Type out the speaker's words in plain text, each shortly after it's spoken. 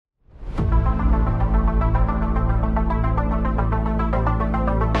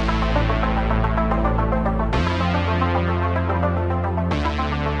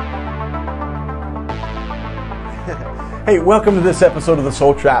Hey, welcome to this episode of The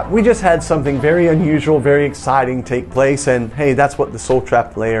Soul Trap. We just had something very unusual, very exciting take place, and hey, that's what the Soul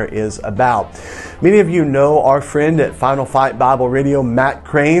Trap layer is about. Many of you know our friend at Final Fight Bible Radio, Matt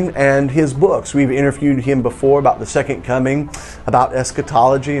Crane, and his books. We've interviewed him before about the second coming, about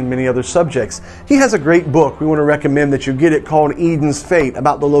eschatology, and many other subjects. He has a great book. We want to recommend that you get it, called Eden's Fate,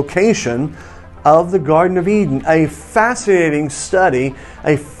 about the location of the Garden of Eden. A fascinating study,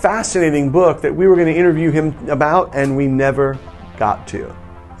 a fascinating book that we were going to interview him about and we never got to.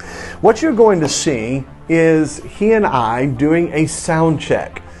 What you're going to see is he and I doing a sound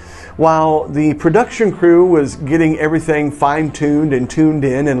check. While the production crew was getting everything fine-tuned and tuned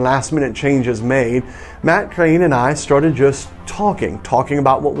in and last-minute changes made, Matt Crane and I started just talking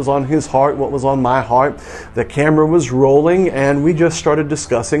about what was on his heart, what was on my heart. The camera was rolling and we just started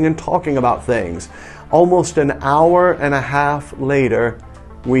discussing and talking about things. Almost an hour and a half later,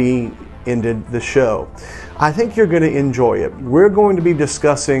 we ended the show. I think you're going to enjoy it. We're going to be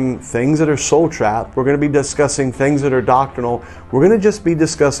discussing things that are soul trap. We're going to be discussing things that are doctrinal. We're going to just be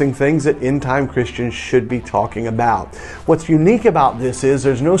discussing things that end-time Christians should be talking about. What's unique about this is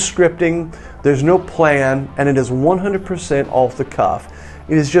there's no scripting, there's no plan, and it is 100% off the cuff.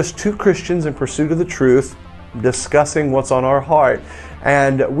 It is just two Christians in pursuit of the truth discussing what's on our heart.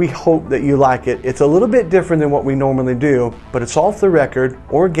 And we hope that you like it. It's a little bit different than what we normally do, but it's off the record,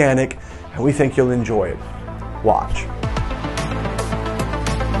 organic, and we think you'll enjoy it. Watch.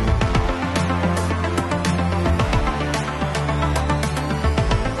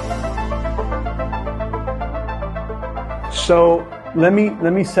 So let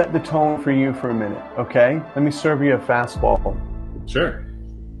me set the tone for you for a minute, okay? Let me serve you a fastball. Sure.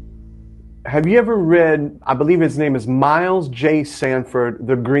 Have you ever read, I believe his name is Miles J. Sanford,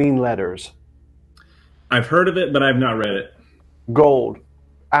 The Green Letters? I've heard of it, but I've not read it. Gold.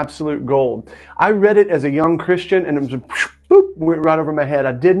 Absolute gold. I read it as a young Christian and it was boop, went right over my head.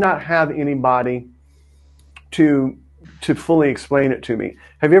 I did not have anybody to fully explain it to me.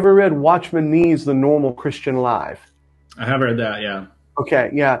 Have you ever read Watchman Nee's The Normal Christian Life? I have read that, yeah.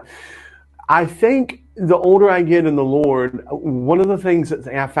 Okay, yeah. I think the older I get in the Lord, one of the things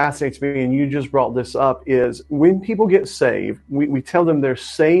that fascinates me, and you just brought this up, is when people get saved, we tell them they're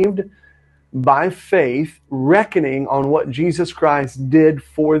saved by faith, reckoning on what Jesus Christ did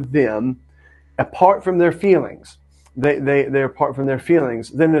for them, apart from their feelings. They're apart from their feelings.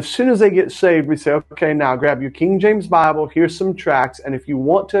 Then as soon as they get saved, we say, okay, now grab your King James Bible, here's some tracts, and if you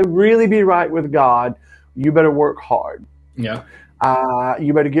want to really be right with God, you better work hard. Yeah.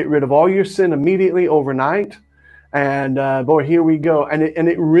 You better get rid of all your sin immediately overnight. And boy, here we go. And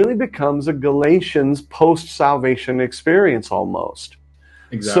it really becomes a Galatians post-salvation experience almost.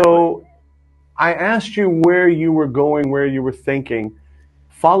 Exactly. So I asked you where you were going, where you were thinking.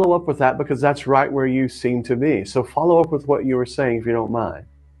 Follow up with that because that's right where you seem to be. So follow up with what you were saying if you don't mind.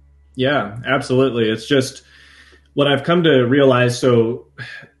 Yeah, absolutely. It's just what I've come to realize. So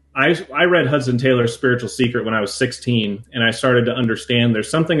I read Hudson Taylor's Spiritual Secret when I was 16, and I started to understand there's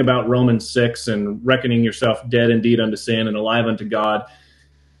something about Romans 6 and reckoning yourself dead indeed unto sin and alive unto God.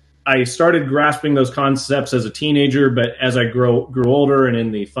 I started grasping those concepts as a teenager, but as I grew older and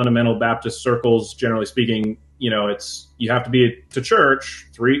in the fundamental Baptist circles, generally speaking, you have to be to church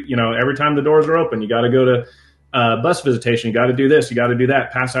every time the doors are open. You got to go to bus visitation. You got to do this. You got to do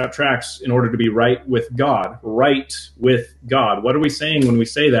that. Pass out tracts in order to be right with God. Right with God. What are we saying when we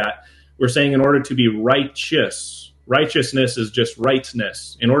say that? We're saying in order to be righteous. Righteousness is just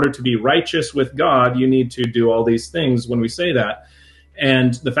rightness. In order to be righteous with God, you need to do all these things when we say that.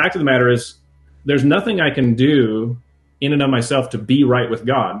 And the fact of the matter is, there's nothing I can do in and of myself to be right with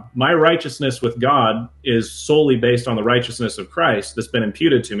God. My righteousness with God is solely based on the righteousness of Christ that's been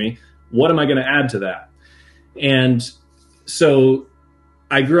imputed to me. What am I going to add to that? And so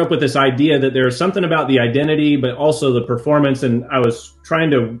I grew up with this idea that there is something about the identity, but also the performance. And I was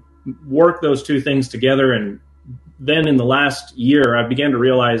trying to work those two things together. And then in the last year, I began to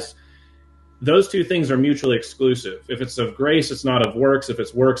realize those two things are mutually exclusive. If it's of grace, it's not of works. If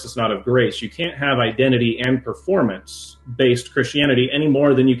it's works, it's not of grace. You can't have identity and performance-based Christianity any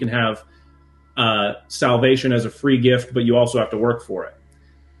more than you can have salvation as a free gift, but you also have to work for it.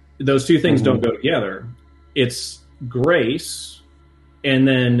 Those two things don't go together. It's grace, and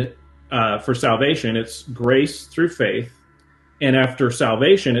then for salvation, it's grace through faith. And after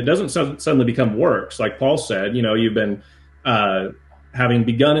salvation, it doesn't suddenly become works. Like Paul said, you've been having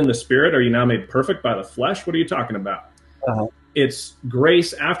begun in the Spirit, are you now made perfect by the flesh? What are you talking about? It's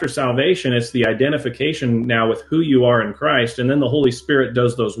grace after salvation. It's the identification now with who you are in Christ. And then the Holy Spirit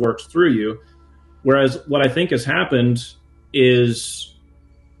does those works through you. Whereas what I think has happened is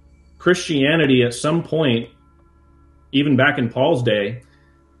Christianity at some point even back in Paul's day,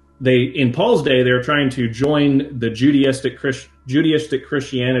 they were trying to join the Judaistic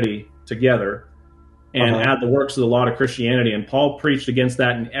Christianity together and add the works of the law to Christianity. And Paul preached against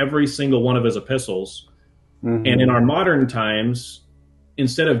that in every single one of his epistles. And in our modern times,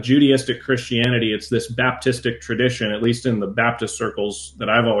 instead of Judaistic Christianity, it's this Baptistic tradition, at least in the Baptist circles that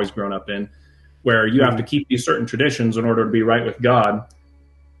I've always grown up in, where you have to keep these certain traditions in order to be right with God.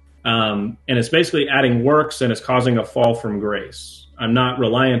 And it's basically adding works, and it's causing a fall from grace. I'm not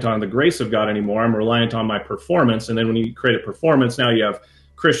reliant on the grace of God anymore. I'm reliant on my performance. And then when you create a performance, now you have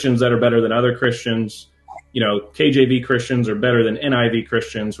Christians that are better than other Christians. You know, KJV Christians are better than NIV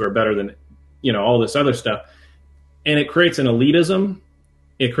Christians, who are better than, you know, all this other stuff. And it creates an elitism.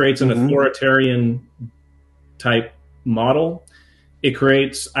 It creates an authoritarian type model. It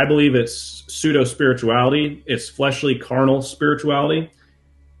creates, I believe it's pseudo-spirituality. It's fleshly, carnal spirituality.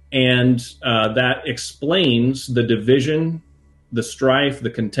 And that explains the division, the strife, the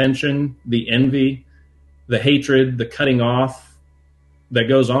contention, the envy, the hatred, the cutting off that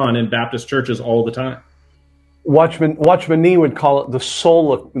goes on in Baptist churches all the time. Watchman Nee would call it the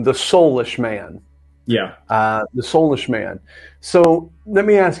soulish man. Yeah. The soulish man. So let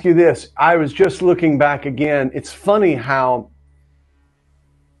me ask you this. I was just looking back again. It's funny how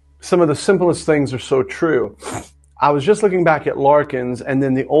some of the simplest things are so true. I was just looking back at Larkin's and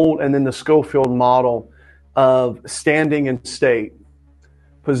then the Schofield model of standing and state,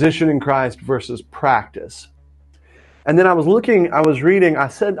 position in Christ versus practice. And then I was reading, I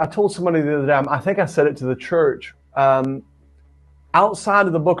told somebody the other day, I think I said it to the church, outside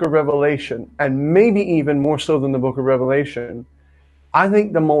of the book of Revelation, and maybe even more so than the book of Revelation, I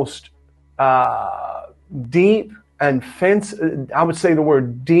think the most deep and I would say the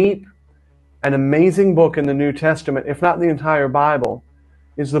word deep and amazing book in the New Testament, if not the entire Bible,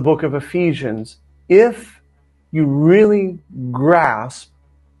 is the book of Ephesians. If you really grasp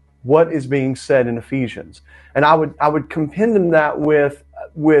what is being said in Ephesians. And I would compend that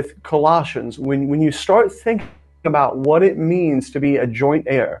with Colossians. When you start thinking about what it means to be a joint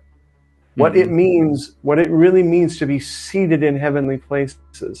heir, what it really means to be seated in heavenly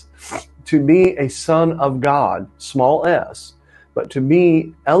places, to be a son of God, small s, but to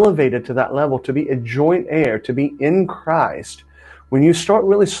be elevated to that level, to be a joint heir, to be in Christ. When you start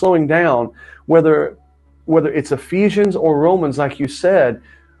really slowing down, whether it's Ephesians or Romans, like you said,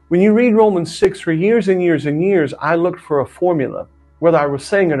 when you read Romans 6 for years and years and years, I looked for a formula, whether I was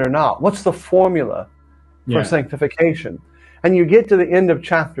saying it or not. What's the formula for sanctification? And you get to the end of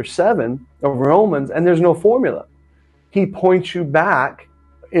chapter 7 of Romans, and there's no formula. He points you back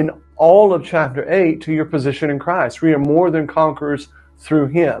in all of chapter 8 to your position in Christ. We are more than conquerors through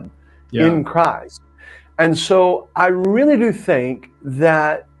him in Christ. And so I really do think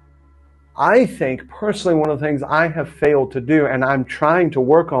that personally, one of the things I have failed to do, and I'm trying to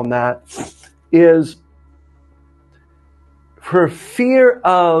work on that, is for fear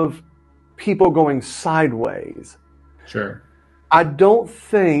of people going sideways. Sure. I don't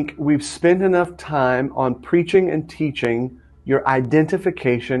think we've spent enough time on preaching and teaching your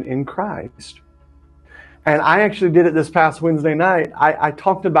identification in Christ. And I actually did it this past Wednesday night. I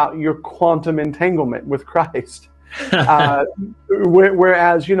talked about your quantum entanglement with Christ.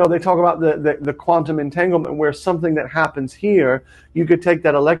 Whereas, they talk about the quantum entanglement, where something that happens here, you could take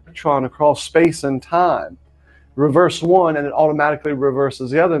that electron across space and time, reverse one, and it automatically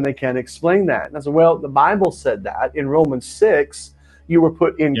reverses the other, and they can't explain that. And I said, well, the Bible said that in Romans 6, you were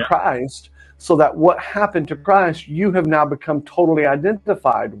put in Christ, so that what happened to Christ, you have now become totally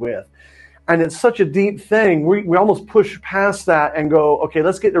identified with. And it's such a deep thing. We almost push past that and go, okay,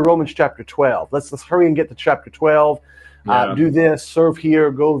 let's get to Romans chapter 12. Let's hurry and get to chapter 12. Do this, serve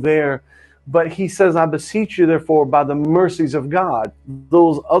here, go there. But he says, I beseech you, therefore, by the mercies of God,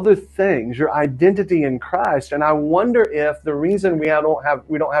 those other things, your identity in Christ. And I wonder if the reason we don't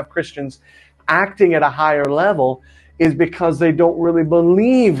have Christians acting at a higher level is because they don't really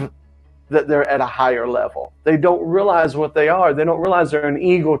believe that they're at a higher level. They don't realize what they are. They don't realize they're an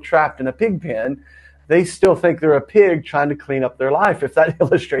eagle trapped in a pig pen. They still think they're a pig trying to clean up their life, if that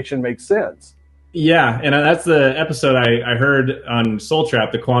illustration makes sense. Yeah, and that's the episode I heard on Soul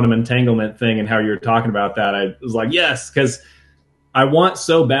Trap, the quantum entanglement thing, and how you're talking about that. I was like, yes, because I want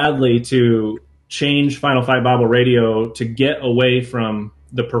so badly to change Final Fight Bible Radio to get away from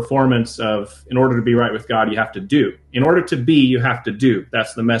the performance of, in order to be right with God, you have to do. In order to be, you have to do.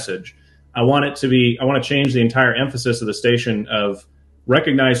 That's the message. I want to change the entire emphasis of the station of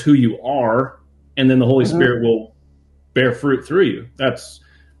recognize who you are, and then the Holy Spirit will bear fruit through you. That's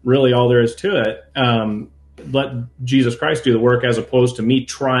really all there is to it. Let Jesus Christ do the work, as opposed to me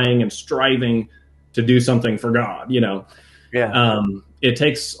trying and striving to do something for God, Yeah. It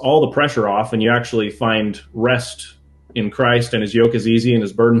takes all the pressure off, and you actually find rest in Christ, and his yoke is easy and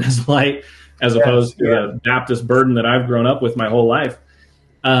his burden is light, as opposed to the Baptist burden that I've grown up with my whole life.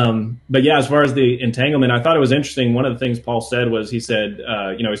 But yeah, as far as the entanglement, I thought it was interesting. One of the things Paul said was, he said,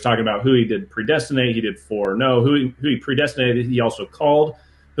 he's talking about who he did predestinate, he did foreknow, who he predestinated, he also called,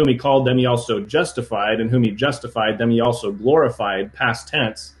 whom he called, them he also justified, and whom he justified, them he also glorified, past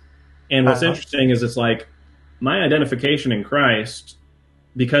tense. And what's interesting is, it's like my identification in Christ,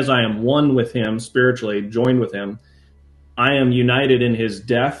 because I am one with him spiritually, joined with him, I am united in his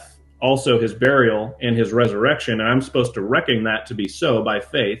death, also his burial, and his resurrection. And I'm supposed to reckon that to be so by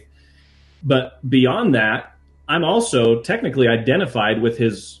faith. But beyond that, I'm also technically identified with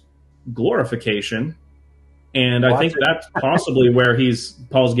his glorification. And I think that's possibly where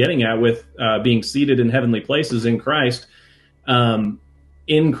Paul's getting at with being seated in heavenly places in Christ.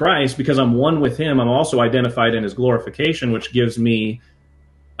 In Christ, because I'm one with him, I'm also identified in his glorification, which gives me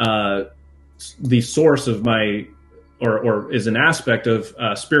the source of my, or is an aspect of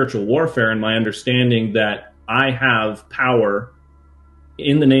spiritual warfare, and my understanding that I have power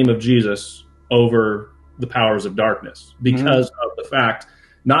in the name of Jesus over the powers of darkness, because of the fact,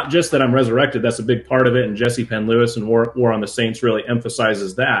 not just that I'm resurrected, that's a big part of it, and Jesse Penn Lewis and War on the Saints really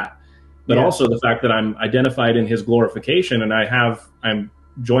emphasizes that, but also the fact that I'm identified in his glorification, and I'm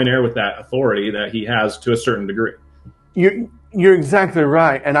joint heir with that authority that he has to a certain degree. You're exactly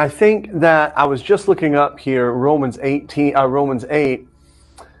right. And I think that I was just looking up here, Romans 8,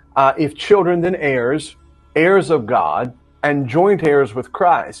 if children, then heirs, heirs of God, and joint heirs with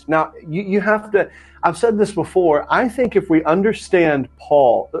Christ. Now, you have to, I've said this before, I think if we understand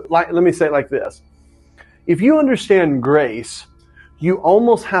Paul, let me say it like this. If you understand grace, you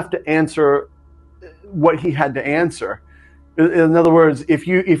almost have to answer what he had to answer. In other words, if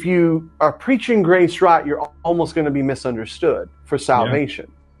you are preaching grace right, you're almost going to be misunderstood for salvation.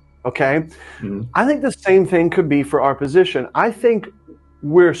 Yeah. Okay? Mm-hmm. I think the same thing could be for our position. I think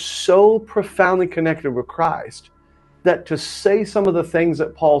we're so profoundly connected with Christ that to say some of the things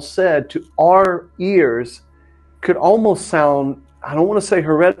that Paul said to our ears could almost sound, I don't want to say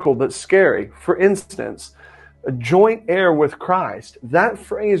heretical, but scary. For instance, a joint heir with Christ. That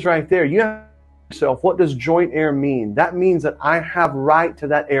phrase right there, you have yourself, what does joint heir mean? That means that I have right to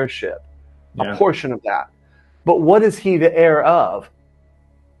that heirship, a portion of that. But what is he the heir of?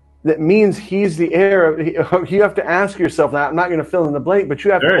 That means he's the heir of, you have to ask yourself that. I'm not going to fill in the blank, but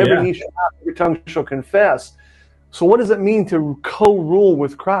you have every knee shall bow, every tongue shall confess. So what does it mean to co-rule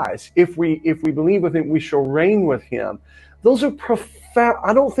with Christ? If we believe with him, we shall reign with him. Those are profound.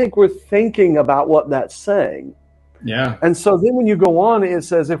 I don't think we're thinking about what that's saying. Yeah. And so then when you go on, it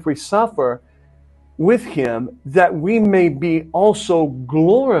says, if we suffer with him, that we may be also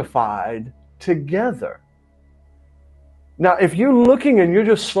glorified together. Now, if you're looking and you're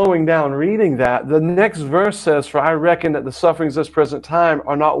just slowing down reading that, the next verse says, for I reckon that the sufferings of this present time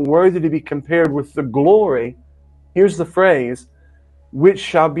are not worthy to be compared with the glory, here's the phrase, which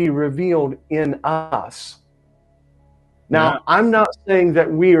shall be revealed in us. Now, I'm not saying that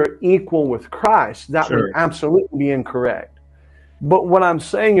we are equal with Christ. That would absolutely be incorrect. But what I'm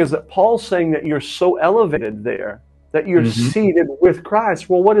saying is that Paul's saying that you're so elevated there, that you're seated with Christ.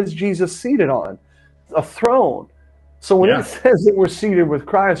 Well, what is Jesus seated on? A throne. So when it says that we're seated with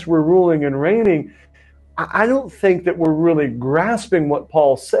Christ, we're ruling and reigning, I don't think that we're really grasping what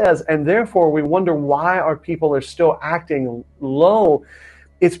Paul says, and therefore we wonder why our people are still acting low.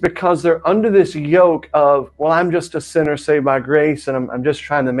 It's because they're under this yoke of, well, I'm just a sinner saved by grace, and I'm just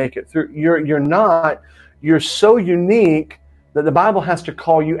trying to make it through. You're not. You're so unique that the Bible has to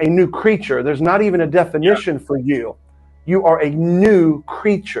call you a new creature. There's not even a definition for you. You are a new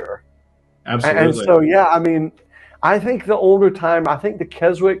creature. Absolutely. And so, I mean, I think the older time, I think the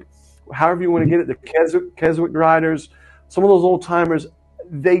Keswick, however you want to get it, the Keswick writers, some of those old timers,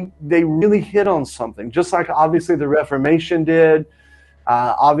 they really hit on something, just like obviously the Reformation did.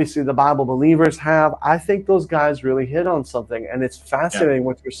 Obviously the Bible believers have. I think those guys really hit on something, and it's fascinating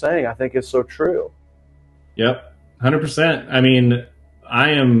what you're saying. I think it's so true. Yep. 100%. I mean,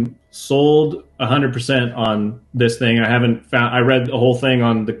 I am sold 100% on this thing. I read the whole thing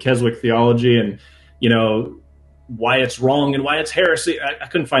on the Keswick theology and, why it's wrong and why it's heresy. I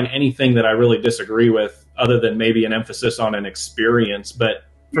couldn't find anything that I really disagree with other than maybe an emphasis on an experience. But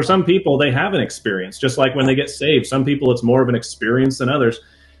for some people, they have an experience, just like when they get saved. Some people, it's more of an experience than others.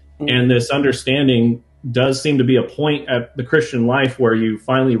 And this understanding does seem to be a point at the Christian life where you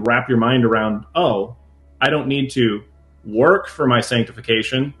finally wrap your mind around, I don't need to work for my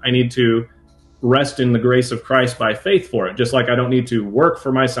sanctification. I need to rest in the grace of Christ by faith for it. Just like I don't need to work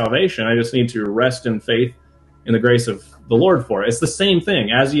for my salvation, I just need to rest in faith in the grace of the Lord for it. It's the same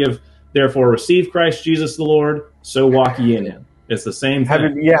thing. As ye have therefore received Christ Jesus the Lord, so walk ye in him. It's the same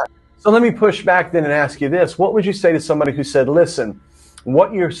thing. Yeah. So let me push back then and ask you this. What would you say to somebody who said, listen,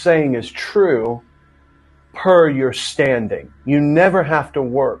 what you're saying is true per your standing. You never have to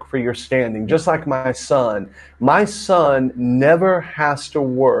work for your standing. Just like my son. My son never has to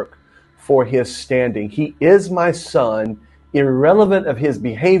work for his standing. He is my son, irrelevant of his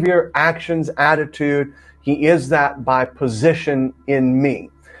behavior, actions, attitude. He is that by position in me.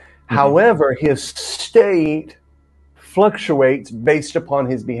 Mm-hmm. However, his state fluctuates based upon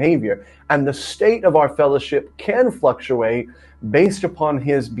his behavior. And the state of our fellowship can fluctuate based upon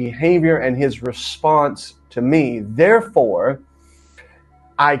his behavior and his response to me. Therefore,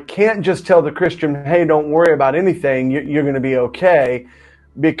 I can't just tell the Christian, hey, don't worry about anything, you're going to be okay,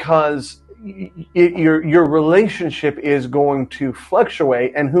 because your relationship is going to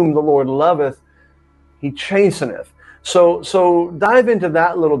fluctuate, and whom the Lord loveth, he chasteneth. So dive into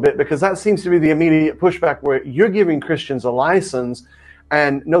that a little bit, because that seems to be the immediate pushback, where you're giving Christians a license,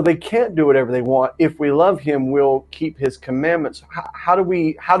 and no, they can't do whatever they want. If we love him, we'll keep his commandments. How do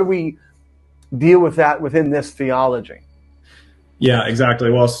we deal with that within this theology? Yeah,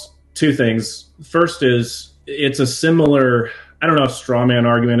 exactly. Well, two things. First is, it's a similar, I don't know if straw man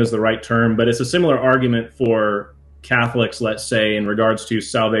argument is the right term, but it's a similar argument for Catholics, let's say, in regards to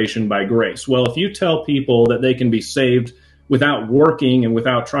salvation by grace. Well, if you tell people that they can be saved without working and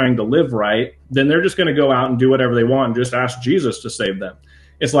without trying to live right, then they're just going to go out and do whatever they want and just ask Jesus to save them.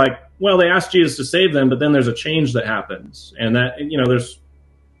 It's like, well, they asked Jesus to save them, but then there's a change that happens. And that,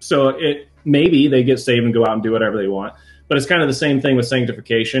 maybe they get saved and go out and do whatever they want. But it's kind of the same thing with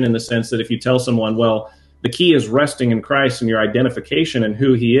sanctification, in the sense that if you tell someone, well, the key is resting in Christ and your identification and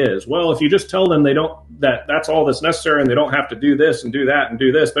who he is. Well, if you just tell them that's all that's necessary and they don't have to do this and do that and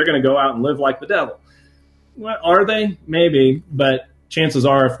do this, they're going to go out and live like the devil. Well, are they? Maybe, but chances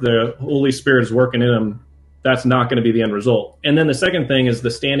are, if the Holy Spirit is working in them, that's not going to be the end result. And then the second thing is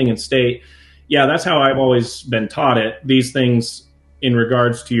the standing and state. Yeah, that's how I've always been taught it. These things in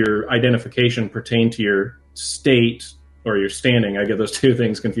regards to your identification pertain to your state or your standing. I get those two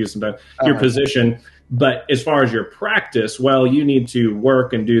things confused sometimes. Your position. But as far as your practice, well, you need to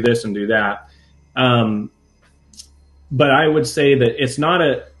work and do this and do that. But I would say that it's not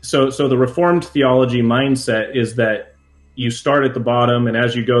so the Reformed theology mindset is that you start at the bottom, and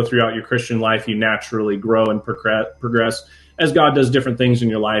as you go throughout your Christian life, you naturally grow and progress as God does different things in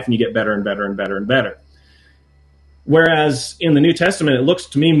your life, and you get better and better and better and better. Whereas in the New Testament, it looks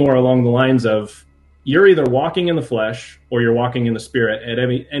to me more along the lines of, you're either walking in the flesh or you're walking in the Spirit at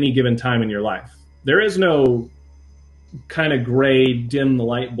any given time in your life. There is no kind of gray, dim the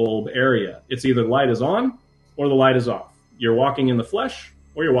light bulb area. It's either the light is on or the light is off. You're walking in the flesh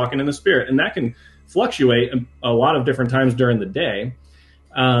or you're walking in the Spirit. And that can fluctuate a lot of different times during the day.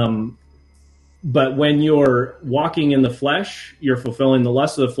 But when you're walking in the flesh, you're fulfilling the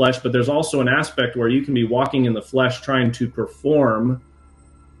lust of the flesh. But there's also an aspect where you can be walking in the flesh trying to perform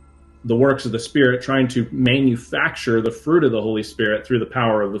the works of the Spirit, trying to manufacture the fruit of the Holy Spirit through the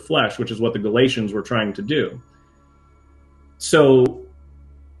power of the flesh, which is what the Galatians were trying to do. So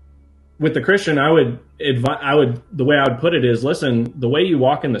with the Christian, the way I would put it is, listen, the way you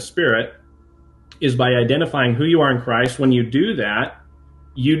walk in the Spirit is by identifying who you are in Christ. When you do that,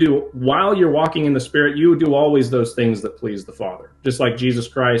 while you're walking in the Spirit, you do always those things that please the Father. Just like Jesus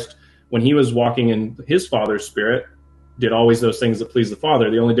Christ, when he was walking in his Father's Spirit, did always those things that please the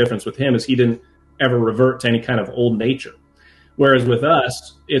Father. The only difference with him is he didn't ever revert to any kind of old nature. Whereas with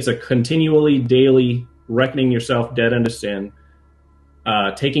us, it's a continually, daily reckoning yourself dead unto sin,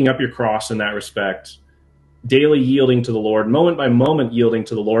 taking up your cross in that respect, daily yielding to the Lord, moment by moment yielding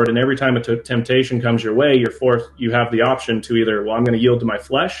to the Lord. And every time a temptation comes your way, you have the option to either, well, I'm going to yield to my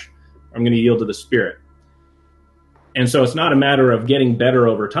flesh, or I'm going to yield to the Spirit. And so it's not a matter of getting better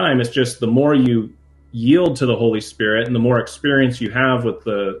over time. It's just the more you yield to the Holy Spirit and the more experience you have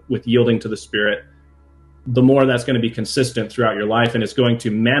with yielding to the Spirit, the more that's going to be consistent throughout your life, and it's going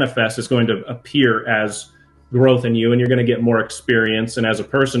to manifest, it's going to appear as growth in you, and you're going to get more experience, and as a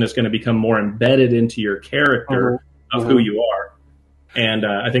person, it's going to become more embedded into your character of who you are. And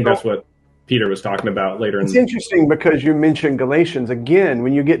I think that's what Peter was talking about later. It's interesting because you mentioned Galatians. Again,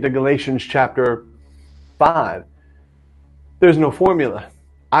 when you get to Galatians chapter 5, there's no formula.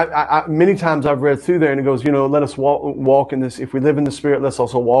 I many times I've read through there and it goes, let us walk in this. If we live in the Spirit, let's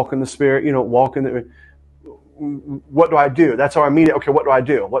also walk in the Spirit, walk in the, what do I do? That's our immediate, okay, what do I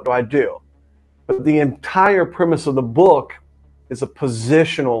do? What do I do? But the entire premise of the book is a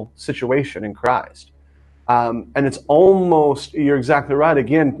positional situation in Christ. And it's almost, you're exactly right,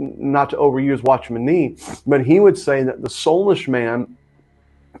 again, not to overuse Watchman Nee, but he would say that the soulish man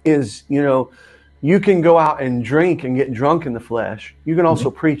is, you can go out and drink and get drunk in the flesh. You can also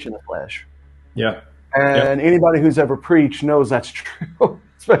preach in the flesh. Yeah. And anybody who's ever preached knows that's true,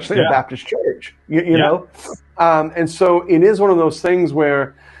 especially in a Baptist church, you know? And so it is one of those things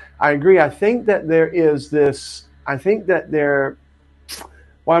where I agree. I think that there is this,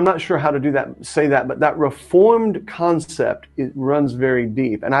 well, I'm not sure how to say that, but that reformed concept, it runs very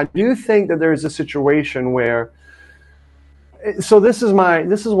deep. And I do think that there is a situation where, so this is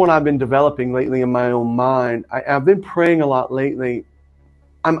what I've been developing lately in my own mind. I've been praying a lot lately.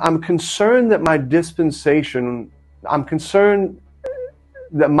 I'm concerned that my dispensationalism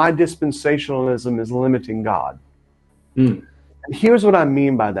is limiting God. And here's what I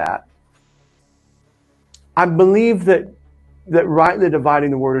mean by that. I believe that rightly dividing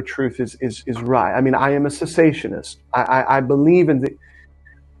the word of truth is right. I mean, I am a cessationist. I believe in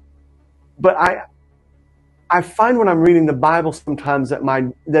but I find when I'm reading the Bible sometimes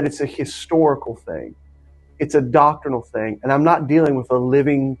that it's a historical thing. It's a doctrinal thing, and I'm not dealing with a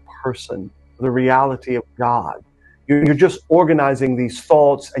living person, the reality of God. You're just organizing these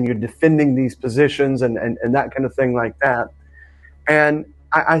thoughts, and you're defending these positions, and that kind of thing like that. And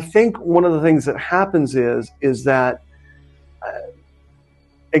I think one of the things that happens is that,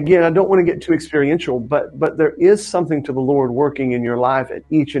 again, I don't want to get too experiential, but there is something to the Lord working in your life at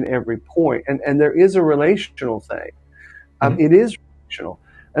each and every point, and there is a relational thing. It is relational,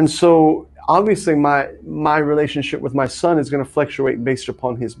 and so obviously my relationship with my son is going to fluctuate based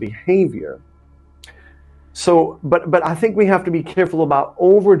upon his behavior. So, but I think we have to be careful about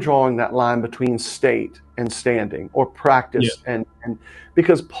overdrawing that line between state and standing, or practice and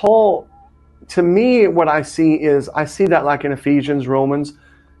because Paul, to me, what I see that like in Ephesians, Romans,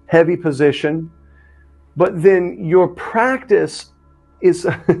 heavy position, but then your practice is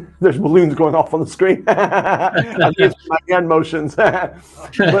there's balloons going off on the screen. I guess my hand motions.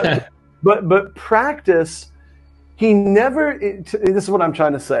 But practice, this is what I'm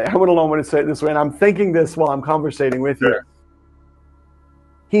trying to say. I went a long way to say it this way, and I'm thinking this while I'm conversating with you.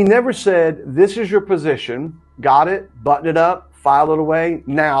 He never said, this is your position, got it, button it up, file it away,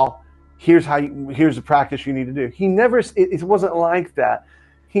 now here's the practice you need to do. He never, it wasn't like that.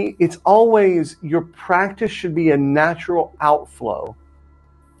 It's always, your practice should be a natural outflow.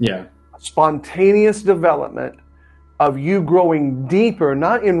 A spontaneous development of you growing deeper,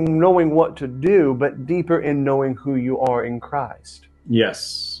 not in knowing what to do, but deeper in knowing who you are in Christ.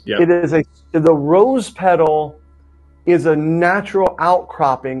 Yes. It is the rose petal is a natural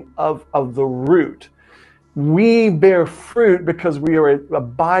outcropping of the root. We bear fruit because we are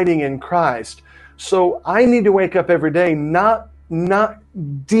abiding in Christ. So I need to wake up every day, not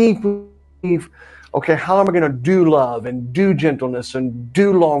deeply, okay, how am I going to do love and do gentleness and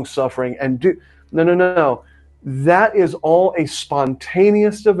do long suffering and do, no. That is all a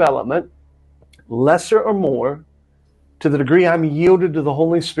spontaneous development, lesser or more, to the degree I'm yielded to the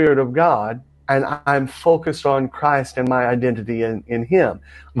Holy Spirit of God and I'm focused on Christ and my identity in Him.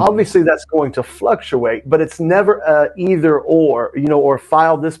 Obviously, that's going to fluctuate, but it's never either or, or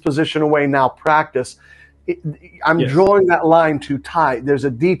file this position away, now practice. I'm drawing that line too tight. There's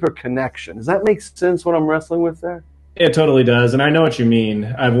a deeper connection. Does that make sense what I'm wrestling with there? It totally does. And I know what you mean.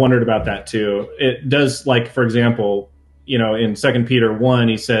 I've wondered about that too. It does, like, for example, in 2 Peter 1,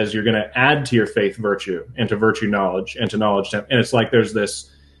 he says you're going to add to your faith virtue, and to virtue knowledge, and to knowledge. And it's like there's this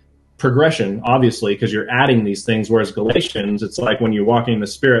progression, obviously, because you're adding these things. Whereas Galatians, it's like when you're walking in the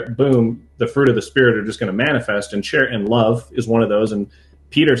Spirit, boom, the fruit of the Spirit are just going to manifest. And love is one of those. And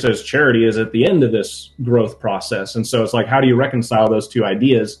Peter says charity is at the end of this growth process. And so it's like, how do you reconcile those two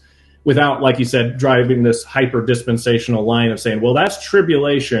ideas without, like you said, driving this hyper-dispensational line of saying, well, that's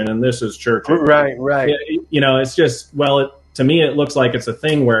tribulation and this is church. Right. It's just, to me, it looks like it's a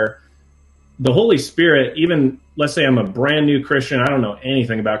thing where the Holy Spirit, even, let's say I'm a brand new Christian, I don't know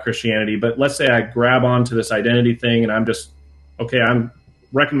anything about Christianity, but let's say I grab onto this identity thing and I'm just, I'm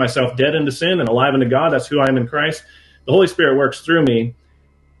reckoning myself dead into sin and alive into God. That's who I am in Christ. The Holy Spirit works through me.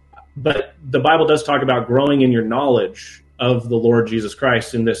 But the Bible does talk about growing in your knowledge of the Lord Jesus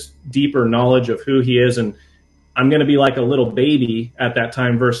Christ, in this deeper knowledge of who He is. And I'm going to be like a little baby at that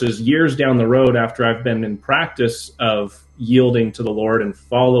time versus years down the road after I've been in practice of yielding to the Lord and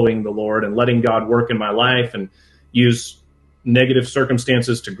following the Lord and letting God work in my life and use negative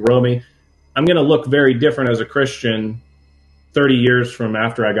circumstances to grow me. I'm going to look very different as a Christian 30 years from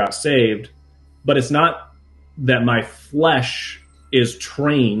after I got saved. But it's not that my flesh is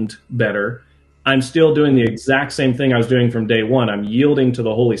trained better. I'm still doing the exact same thing I was doing from day one. I'm yielding to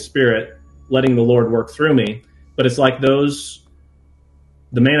the Holy Spirit, letting the Lord work through me. But it's like the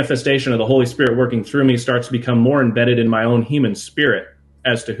manifestation of the Holy Spirit working through me starts to become more embedded in my own human spirit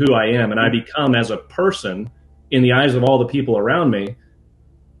as to who I am. And I become, as a person, in the eyes of all the people around me,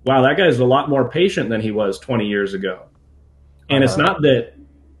 wow, that guy's a lot more patient than he was 20 years ago. And it's not that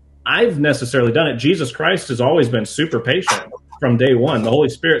I've necessarily done it. Jesus Christ has always been super patient from day one. The Holy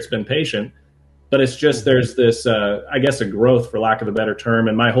Spirit's been patient. But it's just there's this, I guess, a growth, for lack of a better term,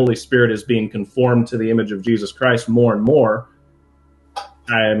 and my Holy Spirit is being conformed to the image of Jesus Christ more and more.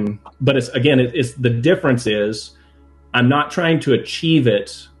 But it's the difference is I'm not trying to achieve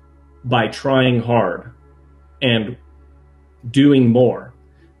it by trying hard and doing more.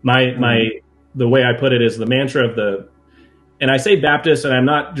 The way I put it is the mantra of and I say Baptist, and I'm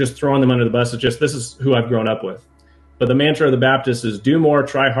not just throwing them under the bus. It's just this is who I've grown up with. But the mantra of the Baptist is do more,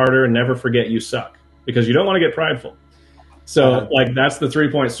 try harder, and never forget you suck, because you don't want to get prideful. So that's the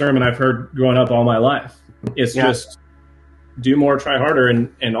 3-point sermon I've heard growing up all my life. It's just do more, try harder,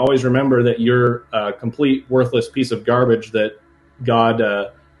 and always remember that you're a complete worthless piece of garbage that God,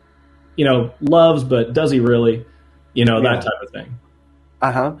 loves, but does he really? That type of thing.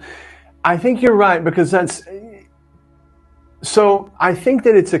 I think you're right, because so I think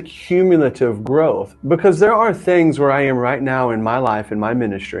that it's a cumulative growth, because there are things where I am right now in my life, in my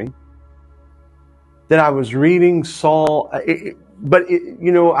ministry, that I was reading, saw, I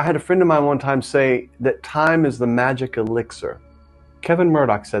had a friend of mine one time say that time is the magic elixir. Kevin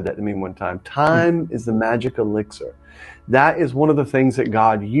Murdoch said that to me one time. Time is the magic elixir. That is one of the things that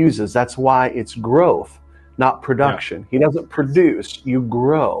God uses. That's why it's growth, not production. He doesn't produce, you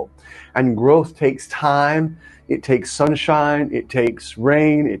grow. And growth takes time. It takes sunshine, it takes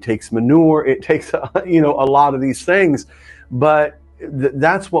rain, it takes manure, it takes a lot of these things, but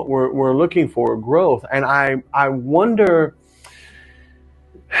that's what we're looking for, growth. And I wonder,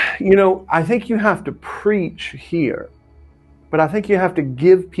 I think you have to preach here, but I think you have to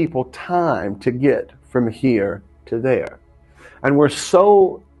give people time to get from here to there. And we're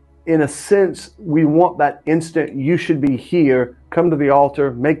so, in a sense, we want that instant, you should be here, come to the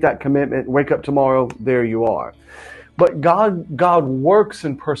altar, make that commitment, wake up tomorrow, there you are. But God works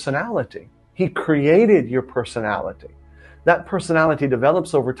in personality. He created your personality. That personality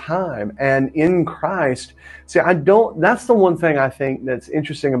develops over time. And in Christ, that's the one thing I think that's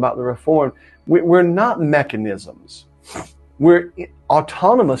interesting about the Reformed. We're not mechanisms. We're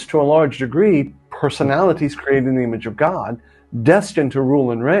autonomous to a large degree. Personalities created in the image of God, destined to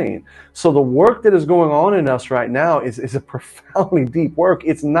rule and reign. So the work that is going on in us right now is a profoundly deep work.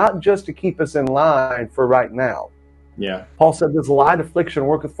 It's not just to keep us in line for right now. Yeah. Paul said, this light affliction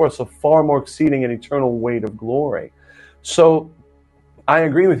worketh for us a far more exceeding and eternal weight of glory. So I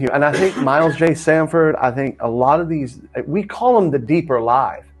agree with you. And I think Miles J. Sanford, I think a lot of these, we call them the deeper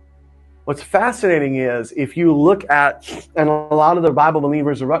life. What's fascinating is if you look at, and a lot of the Bible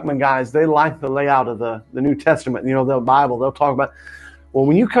believers, the Ruckman guys, they like the layout of the New Testament, the Bible. They'll talk about, well,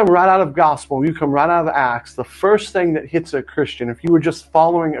 when you come right out of gospel, when you come right out of Acts, the first thing that hits a Christian, if you were just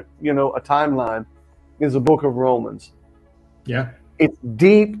following a timeline, is the book of Romans. Yeah. It's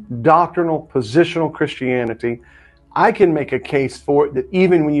deep doctrinal, positional Christianity. I can make a case for it that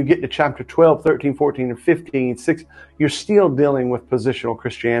even when you get to chapter 12, 13, 14, and 15, 6, you're still dealing with positional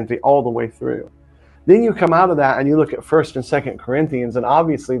Christianity all the way through. Then you come out of that and you look at 1st and 2nd Corinthians, and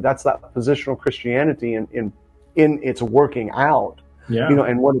obviously that's that positional Christianity in its working out,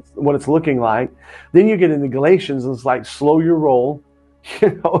 and what it's looking like. Then you get into Galatians, and it's like, slow your roll.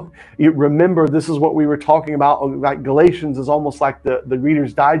 You remember this is what we were talking about. Like Galatians is almost like the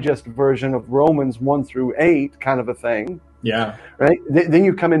Reader's Digest version of Romans 1 through 8 kind of a thing. Yeah. Right. Then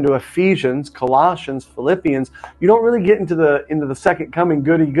you come into Ephesians, Colossians, Philippians. You don't really get into the second coming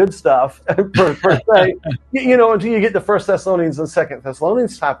good stuff per se, until you get to 1 Thessalonians and 2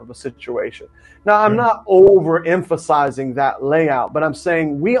 Thessalonians type of a situation. Now, I'm not overemphasizing that layout, but I'm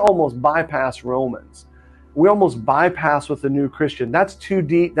saying we almost bypass Romans. We almost bypass with the new Christian. That's too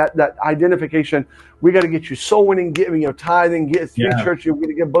deep. That identification. We got to get you soul winning, tithing, get church. We're going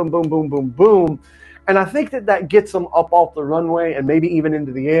to get boom, boom, boom, boom, boom. And I think that gets them up off the runway and maybe even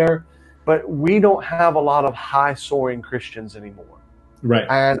into the air. But we don't have a lot of high soaring Christians anymore. Right.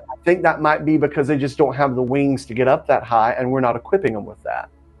 And I think that might be because they just don't have the wings to get up that high, and we're not equipping them with that.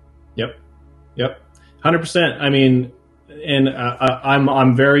 Yep. 100%. I mean, and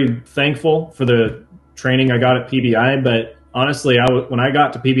I'm very thankful for the training I got at PBI, but honestly, when I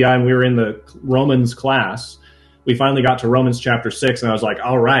got to PBI and we were in the Romans class, we finally got to Romans chapter 6, and I was like,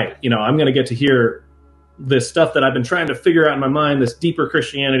 all right, I'm going to get to hear this stuff that I've been trying to figure out in my mind, this deeper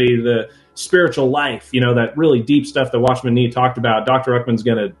Christianity, the spiritual life, that really deep stuff that Watchman Nee talked about. Dr. Ruckman's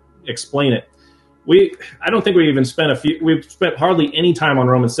going to explain it. I don't think we've spent hardly any time on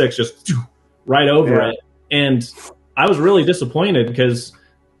Romans 6, just right over it. And I was really disappointed because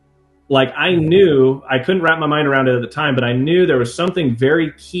I knew, I couldn't wrap my mind around it at the time, but I knew there was something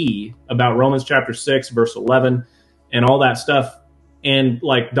very key about Romans chapter 6, verse 11 and all that stuff. And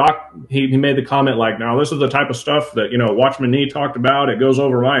Doc, he made the comment now this is the type of stuff that, Watchman Nee talked about. It goes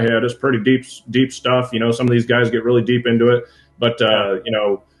over my head. It's pretty deep stuff. Some of these guys get really deep into it, but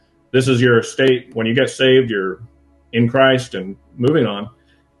this is your state. When you get saved, you're in Christ and moving on.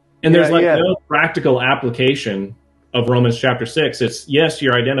 And there's no practical application of Romans chapter 6. It's, yes,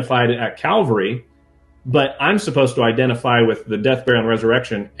 you're identified at Calvary, but I'm supposed to identify with the death, burial, and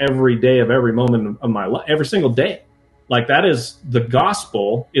resurrection every day of every moment of my life, every single day. That is, the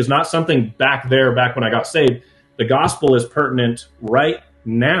gospel is not something back when I got saved. The gospel is pertinent right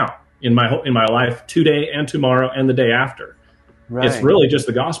now in my life, today and tomorrow and the day after. Right. It's really just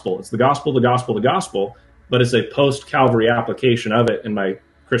the gospel. It's the gospel, the gospel, the gospel, but it's a post-Calvary application of it in my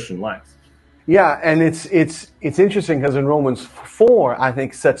Christian life. Yeah, and it's interesting because in Romans 4, I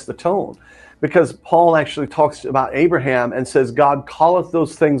think, sets the tone. Because Paul actually talks about Abraham and says, God calleth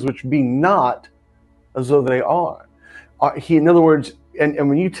those things which be not as though they are. In other words, and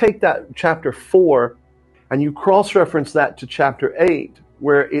when you take that chapter 4 and you cross-reference that to chapter 8,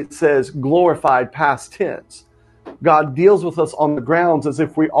 where it says glorified past tense, God deals with us on the grounds as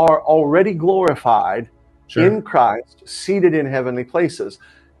if we are already glorified in Christ, seated in heavenly places.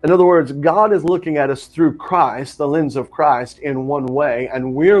 In other words, God is looking at us through Christ, the lens of Christ, in one way,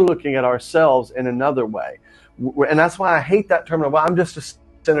 and we're looking at ourselves in another way. And that's why I hate that term, well, I'm just a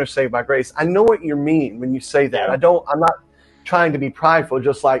sinner saved by grace. I know what you mean when you say that. Yeah. I'm not trying to be prideful,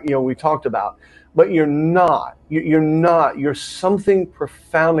 just like, we talked about. But you're not. You're not. You're something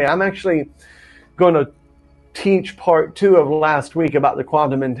profoundly. I'm actually going to teach part 2 of last week about the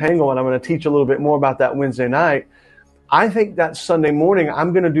quantum entanglement. I'm going to teach a little bit more about that Wednesday night. I think that Sunday morning,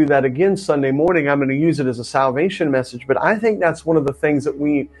 I'm going to do that again Sunday morning. I'm going to use it as a salvation message. But I think that's one of the things that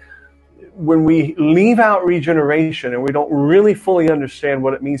when we leave out regeneration and we don't really fully understand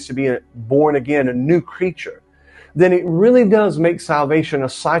what it means to be born again, a new creature, then it really does make salvation a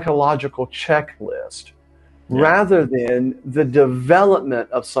psychological checklist rather than the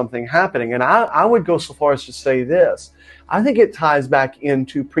development of something happening. And I would go so far as to say this. I think it ties back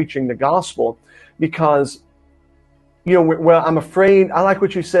into preaching the gospel because, I'm afraid, I like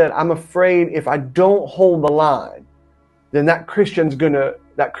what you said, I'm afraid if I don't hold the line, then that Christian's gonna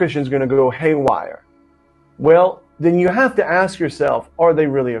go haywire. Well, then you have to ask yourself, are they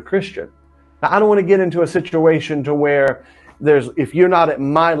really a Christian? Now, I don't want to get into a situation to where if you're not at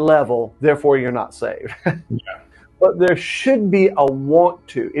my level, therefore you're not saved. But there should be a want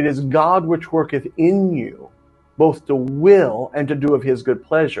to. It is God which worketh in you, both to will and to do of his good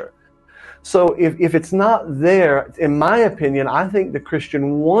pleasure. So if it's not there, in my opinion, I think the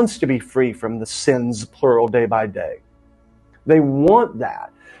Christian wants to be free from the sins, plural, day by day. They want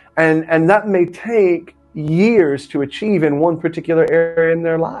that. And that may take years to achieve in one particular area in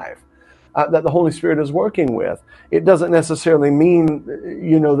their life that the Holy Spirit is working with. It doesn't necessarily mean,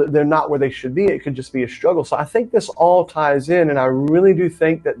 that they're not where they should be. It could just be a struggle. So I think this all ties in, and I really do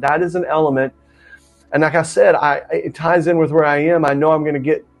think that is an element. And like I said, it ties in with where I am. I know I'm going to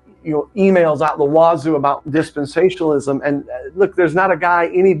get emails out the wazoo about dispensationalism. And look, there's not a guy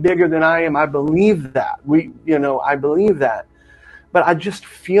any bigger than I am. I believe that. I believe that. But I just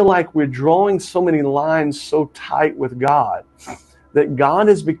feel like we're drawing so many lines so tight with God that God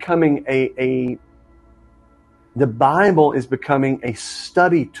is becoming the Bible is becoming a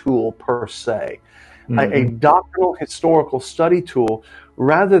study tool per se, a doctrinal historical study tool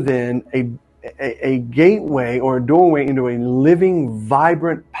rather than a gateway or a doorway into a living,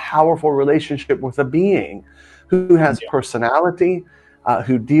 vibrant, powerful relationship with a being who has personality,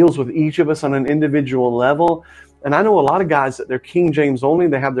 who deals with each of us on an individual level. And I know a lot of guys that they're King James only,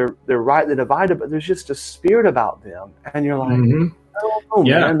 they have their rightly divided, but there's just a spirit about them. And you're like, I don't know,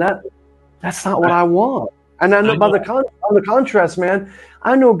 man, that's not what I want. And I know on the contrast, man,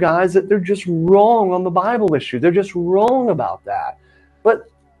 I know guys that they're just wrong on the Bible issue. They're just wrong about that. But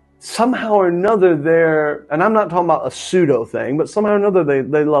somehow or another and I'm not talking about a pseudo thing, but somehow or another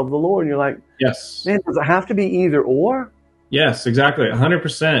they love the Lord. And you're like, yes, man, does it have to be either or? Yes, exactly.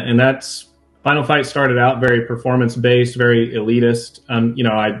 100%. And that's Final Fight started out very performance based, very elitist.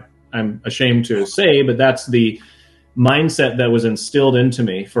 I'm ashamed to say, but that's the mindset that was instilled into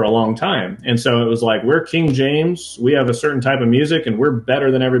me for a long time. And so it was like, we're King James, we have a certain type of music and we're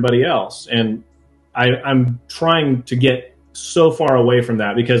better than everybody else. And I'm trying to get so far away from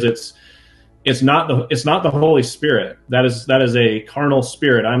that, because it's not the Holy Spirit. That is a carnal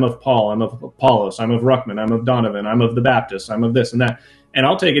spirit. I'm of Paul. I'm of Apollos. I'm of Ruckman. I'm of Donovan. I'm of the Baptists. I'm of this and that. And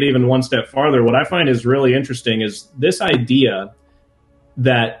I'll take it even one step farther. What I find is really interesting is this idea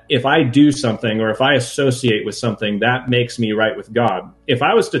that if I do something or if I associate with something, that makes me right with God. If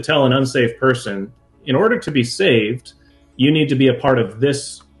I was to tell an unsaved person, in order to be saved, you need to be a part of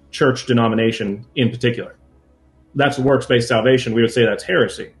this church denomination in particular, that's works-based salvation, we would say that's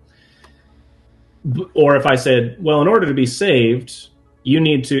heresy. Or if I said, well, in order to be saved, you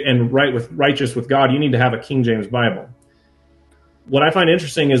need to, and righteous with God, you need to have a King James Bible. What I find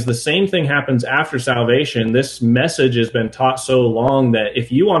interesting is the same thing happens after salvation. This message has been taught so long that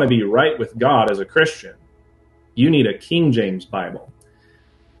if you want to be right with God as a Christian, you need a King James Bible.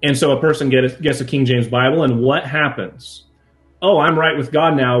 And so a person gets a King James Bible, and what happens? Oh, I'm right with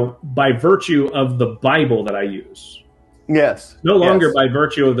God now by virtue of the Bible that I use. Yes. No longer by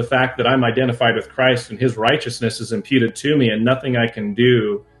virtue of the fact that I'm identified with Christ and his righteousness is imputed to me and nothing I can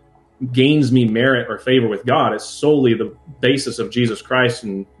do gains me merit or favor with God. It's solely the basis of Jesus Christ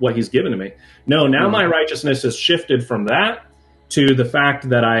and what he's given to me. No, now my righteousness has shifted from that to the fact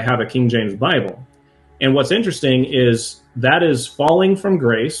that I have a King James Bible. And what's interesting is that is falling from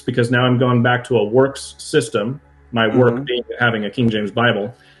grace, because now I'm going back to a works system, my work being having a King James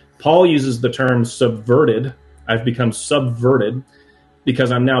Bible. Paul uses the term subverted. I've become subverted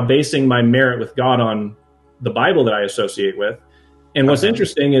because I'm now basing my merit with God on the Bible that I associate with. And what's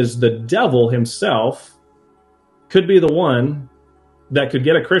interesting is the devil himself could be the one that could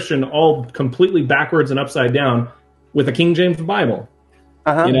get a Christian all completely backwards and upside down with a King James Bible.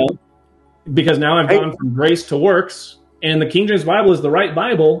 You know, because now I've gone from grace to works, and the King James Bible is the right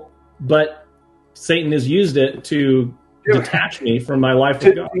Bible, but Satan has used it to detach me from my life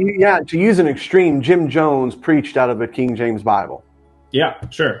with God. Yeah, to use an extreme, Jim Jones preached out of a King James Bible. Yeah,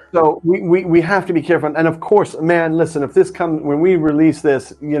 sure. So we have to be careful. And of course, man, listen, if this comes, when we release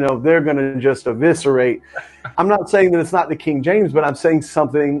this, you know, they're going to just eviscerate. I'm not saying that it's not the King James, but I'm saying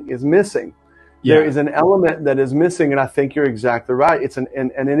something is missing. Yeah. There is an element that is missing, and I think you're exactly right. It's and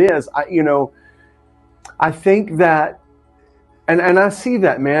it is. I think that, and I see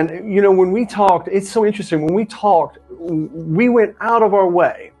that, man. You know, when we talked, it's so interesting. When we talked, we went out of our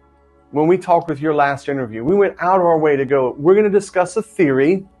way. When we talked with your last interview, we went out of our way to go, we're going to discuss a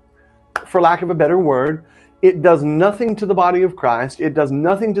theory, for lack of a better word. It does nothing to the body of Christ. It does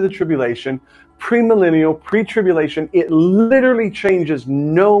nothing to the tribulation, premillennial, pre-tribulation. It literally changes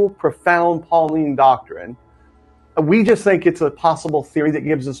no profound Pauline doctrine. We just think it's a possible theory that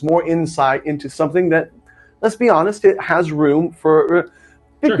gives us more insight into something that, let's be honest, it has room for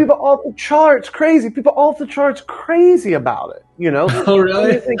people off the charts, crazy. People off the charts, crazy about it. You know? Oh,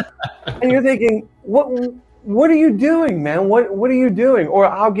 really? And you're thinking, what are you doing, man? What are you doing? Or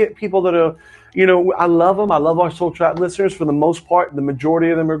I'll get people that are, you know, I love them. I love our Soul Trap listeners. For the most part, the majority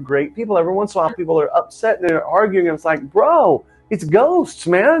of them are great people. Every once in a while, people are upset and they're arguing. And it's like, bro, it's ghosts,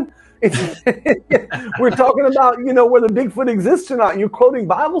 man. We're talking about, you know, whether Bigfoot exists or not. You're quoting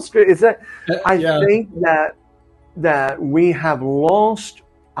Bible script. Is that? I think that we have lost.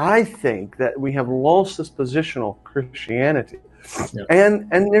 I think that we have lost this positional Christianity. Yeah.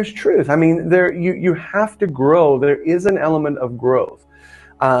 And there's truth. I mean, you have to grow. There is an element of growth.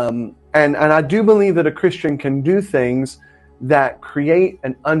 And I do believe that a Christian can do things that create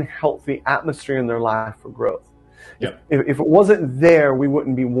an unhealthy atmosphere in their life for growth. Yeah. If it wasn't there, we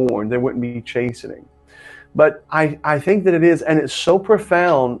wouldn't be warned. There wouldn't be chastening. But I think that it is, and it's so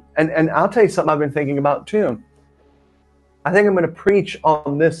profound. And I'll tell you something I've been thinking about too. I think I'm going to preach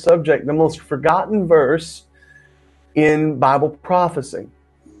on this subject, the most forgotten verse in Bible prophecy.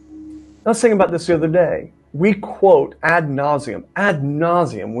 I was thinking about this the other day. We quote ad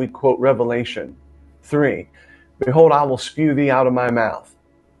nauseum, we quote Revelation 3. Behold, I will spew thee out of my mouth,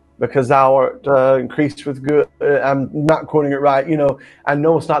 because thou art increased with good. I'm not quoting it right. You know, I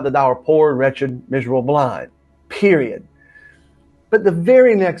know it's not that thou art poor, wretched, miserable, blind. Period. But the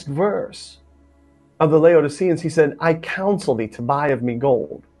very next verse of the Laodiceans, he said, I counsel thee to buy of me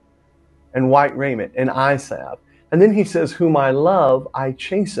gold and white raiment and eye salve. And then he says, whom I love, I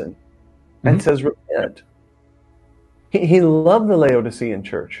chasten. And says, repent. He loved the Laodicean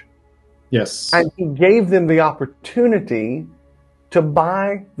church. Yes. And he gave them the opportunity to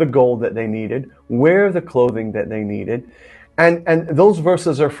buy the gold that they needed, wear the clothing that they needed. And those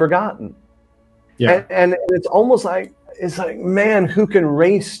verses are forgotten. Yeah. And it's almost like, man, who can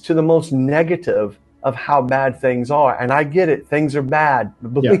race to the most negative of how bad things are? And I get it. Things are bad.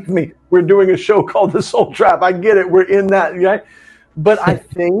 Believe me, we're doing a show called The Soul Trap. I get it. We're in that, right? But I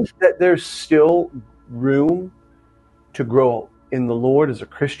think that there's still room to grow in the Lord as a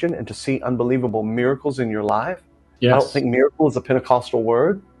Christian and to see unbelievable miracles in your life. I don't Yes. think miracle is a Pentecostal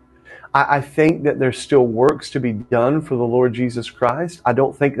word. I think that there's still works to be done for the Lord Jesus Christ. I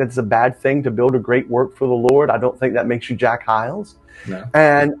don't think that's a bad thing to build a great work for the Lord. I don't think that makes you Jack Hyles. No.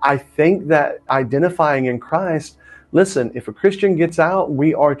 And I think that identifying in Christ, listen, if a Christian gets out,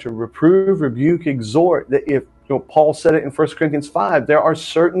 we are to reprove, rebuke, exhort. That if Paul said it in 1 Corinthians 5, there are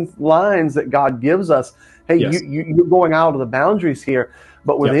certain lines that God gives us. Hey, Yes. you're going out of the boundaries here.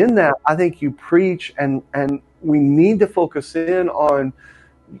 But within that, I think you preach, and we need to focus in on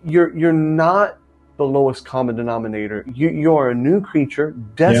you're not the lowest common denominator. You're a new creature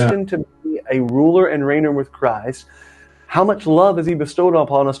destined to be a ruler and reigner with Christ. How much love has he bestowed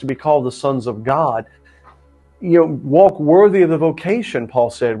upon us to be called the sons of God? Walk worthy of the vocation, Paul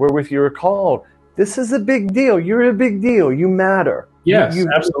said, wherewith you are called. This is a big deal. You're a big deal. You matter. Yes,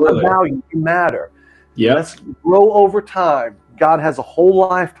 absolutely. Value. You matter. Yep. Let's grow over time. God has a whole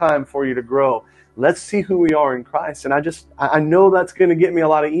lifetime for you to grow. Let's see who we are in Christ. And I know that's going to get me a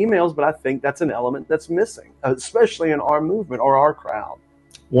lot of emails, but I think that's an element that's missing, especially in our movement or our crowd.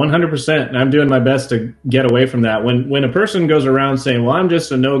 100%. And I'm doing my best to get away from that. When a person goes around saying, well, I'm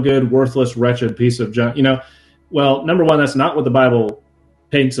just a no good, worthless, wretched piece of junk, well, number one, that's not what the Bible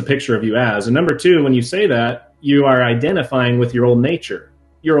paints a picture of you as. And number two, when you say that, you are identifying with your old nature.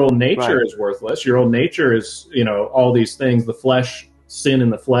 Your old nature is worthless. Your old nature is, all these things, the flesh, sin in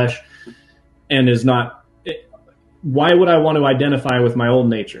the flesh, and is not. Why would I want to identify with my old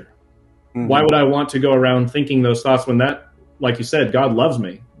nature? Mm-hmm. Why would I want to go around thinking those thoughts when that, like you said, God loves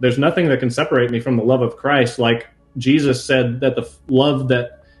me? There's nothing that can separate me from the love of Christ. Like Jesus said that the love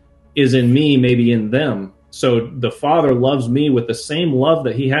that is in me may be in them. So the Father loves me with the same love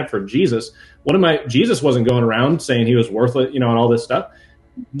that he had for Jesus. Jesus wasn't going around saying he was worthless, and all this stuff.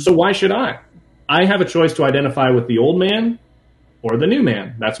 So why should I? I have a choice to identify with the old man or the new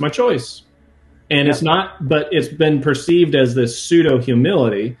man. That's my choice. And it's not, but it's been perceived as this pseudo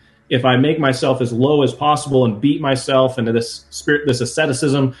humility. If I make myself as low as possible and beat myself into this spirit, this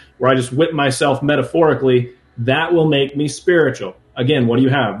asceticism where I just whip myself metaphorically, that will make me spiritual. Again, what do you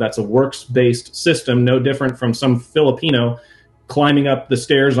have? That's a works-based system, no different from some Filipino climbing up the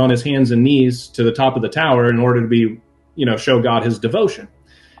stairs on his hands and knees to the top of the tower in order to be, show God his devotion.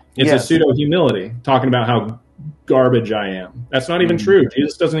 It's a pseudo humility, talking about how garbage I am. That's not even true.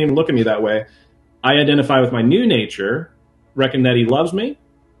 Jesus doesn't even look at me that way. I identify with my new nature, reckon that he loves me.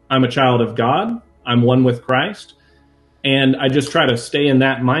 I'm a child of God. I'm one with Christ. And I just try to stay in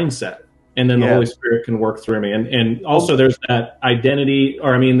that mindset. And then the Holy Spirit can work through me. And also there's that identity,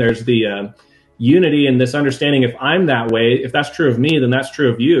 there's the unity and this understanding. If I'm that way, if that's true of me, then that's true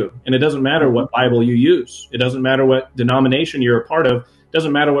of you. And it doesn't matter what Bible you use. It doesn't matter what denomination you're a part of. It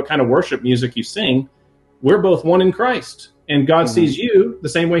doesn't matter what kind of worship music you sing. We're both one in Christ. And God sees you the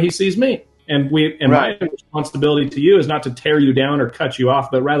same way he sees me. And my responsibility to you is not to tear you down or cut you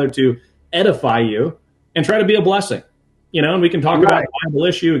off, but rather to edify you and try to be a blessing. And we can talk about the Bible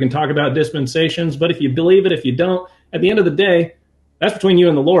issue, we can talk about dispensations, but if you believe it, if you don't, at the end of the day, that's between you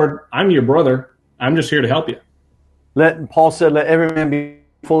and the Lord. I'm your brother. I'm just here to help you. Paul said, let every man be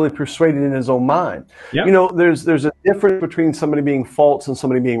fully persuaded in his own mind. Yep. There's a difference between somebody being false and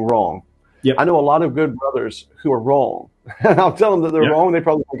somebody being wrong. Yep. I know a lot of good brothers who are wrong. And I'll tell them that they're wrong. They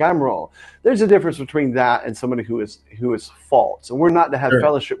probably think I'm wrong. There's a difference between that and somebody who is false. And we're not to have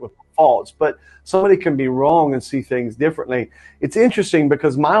fellowship with false, but somebody can be wrong and see things differently. It's interesting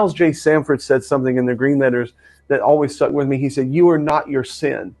because Miles J. Sanford said something in the Green Letters that always stuck with me. He said, "You are not your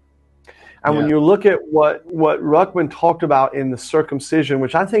sin." And when you look at what Ruckman talked about in the circumcision,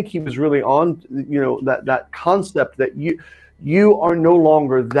 which I think he was really on, that concept that you are no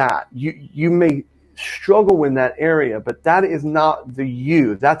longer that. You may struggle in that area, but that is not the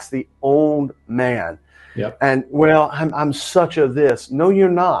you. That's the old man. Yep. And I'm such a this. No, you're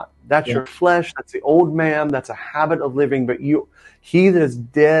not. That's your flesh. That's the old man. That's a habit of living. But he that is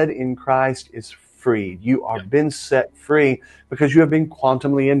dead in Christ is freed. You are been set free because you have been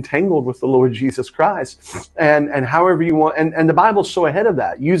quantumly entangled with the Lord Jesus Christ. And however you want, and the Bible's so ahead of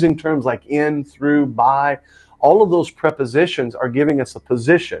that, using terms like in, through, by. All of those prepositions are giving us a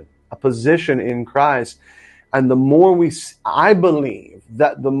position in Christ. And the more I believe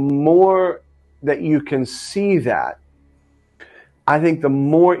that the more that you can see that, I think the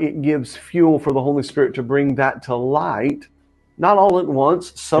more it gives fuel for the Holy Spirit to bring that to light. Not all at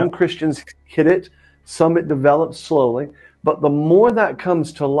once. Some Christians hit it. Some it develops slowly. But the more that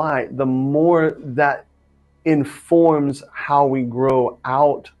comes to light, the more that informs how we grow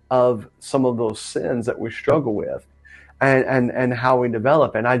out of some of those sins that we struggle with. and how we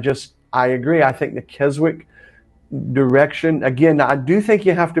develop. And I agree. I think the Keswick direction, again, I do think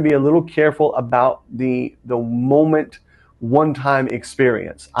you have to be a little careful about the moment, one-time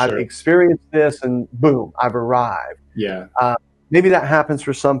experience. Sure. I've experienced this and boom, I've arrived. Yeah. Maybe that happens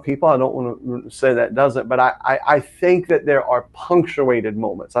for some people. I don't want to say that doesn't, but I think that there are punctuated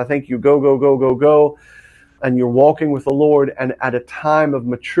moments. I think you go, and you're walking with the Lord, and at a time of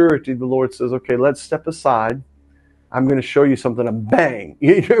maturity, the Lord says, okay, let's step aside. I'm going to show you something, a bang.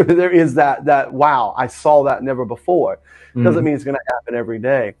 There is that, wow, I saw that never before. Doesn't mean it's going to happen every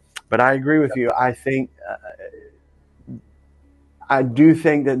day. But I agree with you. I do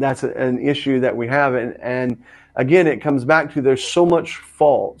think that that's an issue that we have. And again, it comes back to there's so much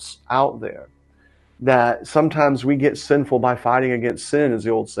faults out there that sometimes we get sinful by fighting against sin, as the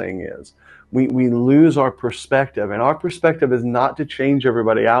old saying is. We lose our perspective. And our perspective is not to change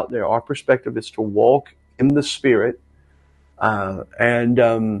everybody out there. Our perspective is to walk in the Spirit. Yeah,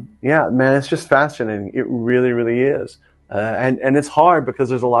 man, it's just fascinating. It really, really is. And it's hard because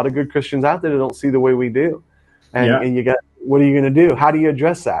there's a lot of good Christians out there that don't see the way we do. And you got, what are you going to do? How do you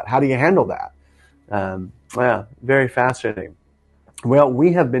address that? How do you handle that? Yeah, very fascinating. Well,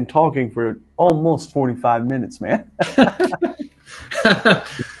 we have been talking for almost 45 minutes, man.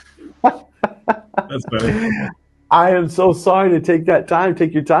 That's funny. I am so sorry to take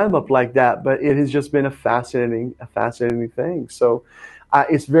your time up like that, but it has just been a fascinating thing. So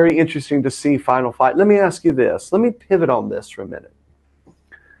it's very interesting to see Final Fight. Let me ask you this. Let me pivot on this for a minute.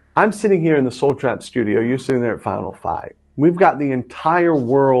 I'm sitting here in the Soul Trap studio. You're sitting there at Final Fight. We've got the entire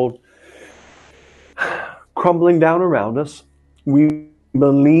world crumbling down around us. We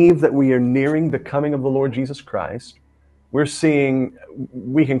believe that we are nearing the coming of the Lord Jesus Christ. We're seeing,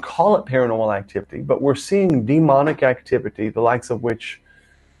 we can call it paranormal activity, but we're seeing demonic activity, the likes of which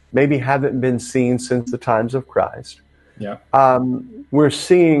maybe haven't been seen since the times of Christ. Yeah. We're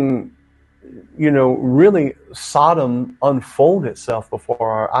seeing, really Sodom unfold itself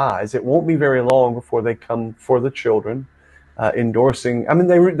before our eyes. It won't be very long before they come for the children, endorsing. I mean,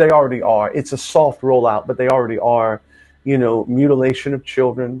 they already are. It's a soft rollout, but they already are. Mutilation of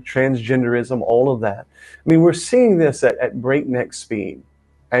children, transgenderism, all of that. I mean, we're seeing this at breakneck speed.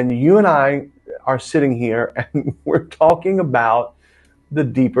 And you and I are sitting here and we're talking about the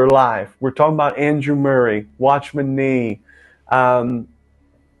deeper life. We're talking about Andrew Murray, Watchman Nee. And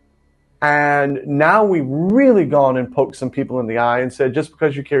now we've really gone and poked some people in the eye and said, just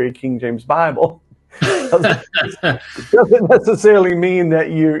because you carry a King James Bible, doesn't necessarily mean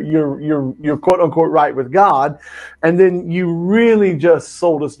that you're quote unquote right with God. And then you really just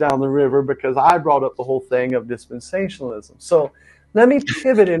sold us down the river because I brought up the whole thing of dispensationalism. So let me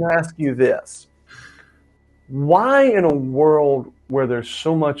pivot and ask you this. Why in a world where there's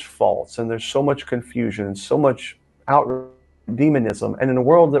so much faults and there's so much confusion and so much outright demonism, and in a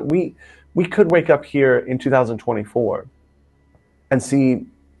world that we could wake up here in 2024 and see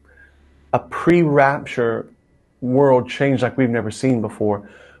a pre-rapture world change like we've never seen before.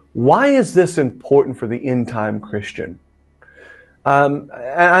 Why is this important for the end-time Christian? And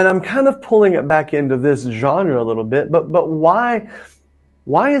I'm kind of pulling it back into this genre a little bit, but why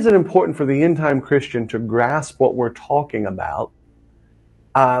is it important for the end-time Christian to grasp what we're talking about?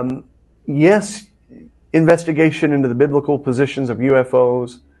 Yes, investigation into the biblical positions of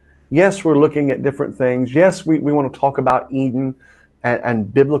UFOs. Yes, we're looking at different things. Yes, we want to talk about Eden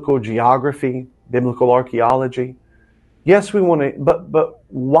and biblical geography, biblical archaeology. Yes, we want to, but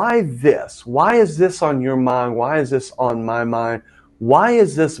why this? Why is this on your mind? Why is this on my mind? Why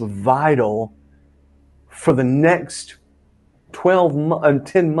is this vital for the next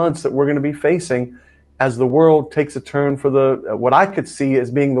 10 months that we're going to be facing as the world takes a turn for what I could see as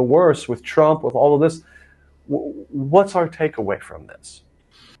being the worst with Trump, with all of this? What's our takeaway from this?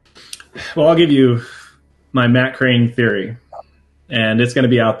 Well, I'll give you my Matt Crane theory. And it's going to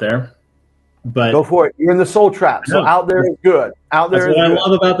be out there, but go for it. You're in the Soul Trap, so out there is good. Out there That's is what good. I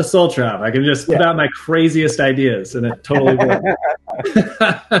love about the Soul Trap. I can just put out my craziest ideas, and it totally works.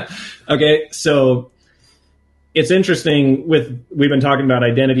 Okay, so it's interesting. We've been talking about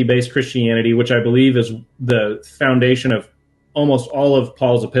identity-based Christianity, which I believe is the foundation of almost all of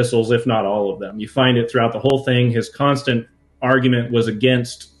Paul's epistles, if not all of them. You find it throughout the whole thing. His constant argument was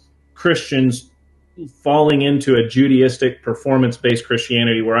against Christians falling into a Judaistic performance-based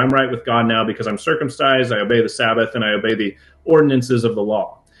Christianity where I'm right with God now because I'm circumcised, I obey the Sabbath, and I obey the ordinances of the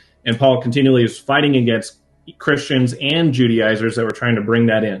law. And Paul continually is fighting against Christians and Judaizers that were trying to bring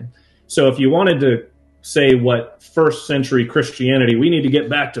that in. So if you wanted to say what first century Christianity, we need to get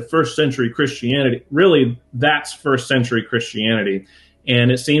back to first century Christianity. Really, that's first century Christianity.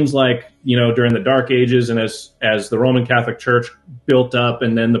 And it seems like, during the Dark Ages and as the Roman Catholic Church built up,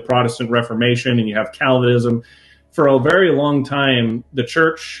 and then the Protestant Reformation, and you have Calvinism, for a very long time, the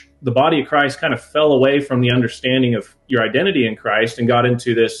church, the body of Christ, kind of fell away from the understanding of your identity in Christ and got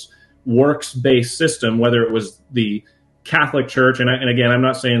into this works-based system, whether it was the Catholic Church. And again, I'm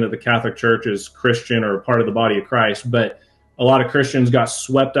not saying that the Catholic Church is Christian or part of the body of Christ, but a lot of Christians got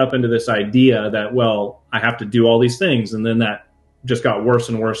swept up into this idea that, well, I have to do all these things. And then that just got worse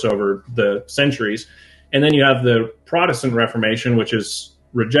and worse over the centuries. And then you have the Protestant Reformation, which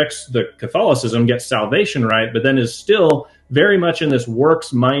rejects the Catholicism, gets salvation right, but then is still very much in this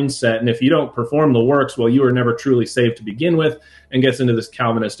works mindset. And if you don't perform the works, well, you were never truly saved to begin with, and gets into this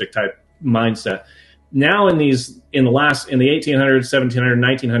Calvinistic type mindset. Now in the 1800s, 1700s,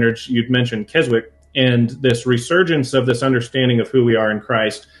 1900s, you'd mentioned Keswick, and this resurgence of this understanding of who we are in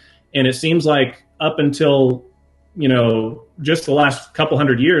Christ. And it seems like up until, just the last couple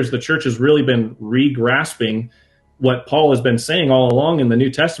hundred years, the church has really been re-grasping what Paul has been saying all along in the New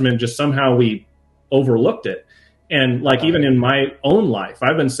Testament. Just somehow we overlooked it. And even in my own life,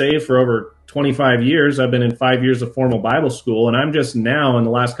 I've been saved for over 25 years. I've been in 5 years of formal Bible school, and I'm just now in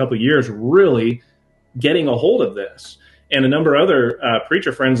the last couple of years really getting a hold of this. And a number of other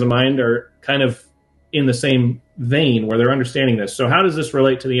preacher friends of mine are kind of in the same vein where they're understanding this. So how does this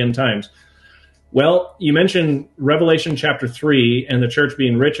relate to the end times? Well, you mentioned Revelation chapter 3 and the church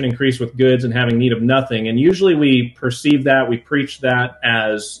being rich and increased with goods and having need of nothing. And usually we perceive that, we preach that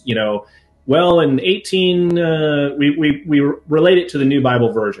as, well, in we relate it to the new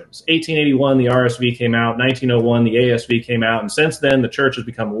Bible versions. 1881, the RSV came out. 1901, the ASV came out. And since then, the church has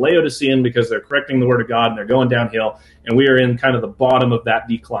become Laodicean because they're correcting the word of God and they're going downhill. And we are in kind of the bottom of that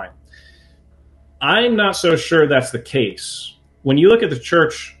decline. I'm not so sure that's the case. When you look at the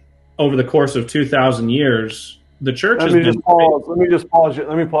church over the course of 2,000 years, the church has been... Let me just pause you.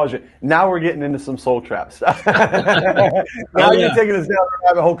 Now we're getting into some soul traps. Now you're taking us down the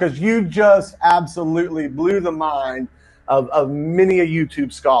rabbit hole, because you just absolutely blew the mind of many a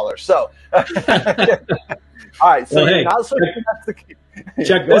YouTube scholar. So, all right. So,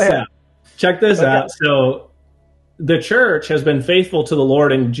 check this out. So, the church has been faithful to the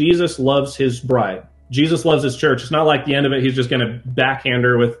Lord, and Jesus loves his bride. Jesus loves his church. It's not like the end of it, he's just going to backhand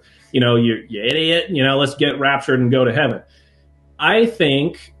her with, you idiot, let's get raptured and go to heaven. I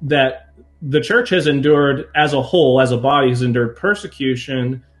think that the church has endured, as a whole, as a body, has endured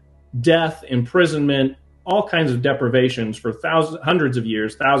persecution, death, imprisonment, all kinds of deprivations for hundreds of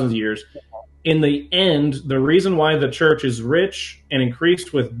years, thousands of years. In the end, the reason why the church is rich and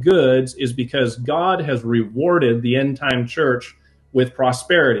increased with goods is because God has rewarded the end time church with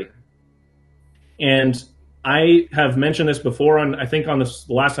prosperity. And I have mentioned this before the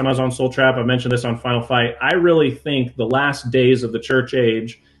last time I was on Soul Trap, I mentioned this on Final Fight. I really think the last days of the church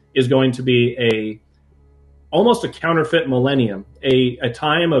age is going to be almost a counterfeit millennium, a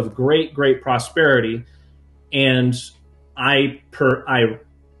time of great, great prosperity. And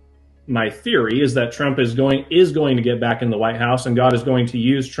my theory is that Trump is going to get back in the White House, and God is going to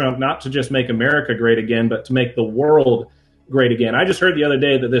use Trump not to just make America great again, but to make the world great again. I just heard the other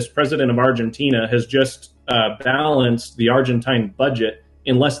day that this president of Argentina has just balanced the Argentine budget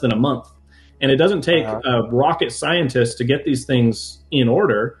in less than a month. And it doesn't take a rocket scientist to get these things in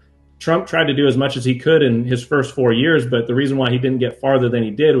order. Trump tried to do as much as he could in his first 4 years, but the reason why he didn't get farther than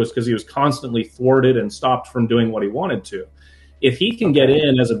he did was because he was constantly thwarted and stopped from doing what he wanted to. If he can get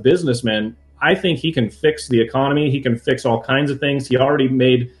in as a businessman, I think he can fix the economy. He can fix all kinds of things. He already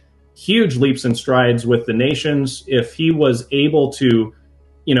made huge leaps and strides with the nations. If he was able to,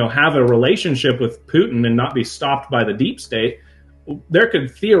 have a relationship with Putin and not be stopped by the deep state, there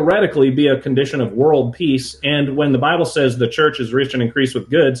could theoretically be a condition of world peace. And when the Bible says the church is rich and increased with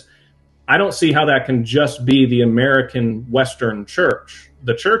goods, I don't see how that can just be the American Western church.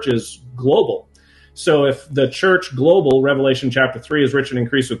 The church is global. So if the church global, Revelation chapter 3, is rich and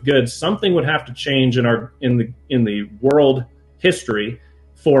increased with goods, something would have to change in the world history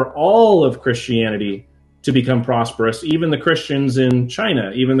for all of Christianity to become prosperous, even the Christians in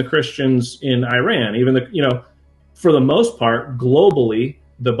China, even the Christians in Iran, for the most part, globally,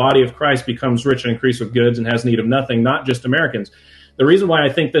 the body of Christ becomes rich and increased with goods and has need of nothing, not just Americans. The reason why I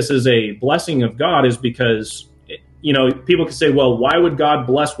think this is a blessing of God is because, people can say, well, why would God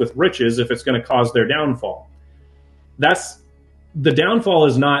bless with riches if it's going to cause their downfall? The downfall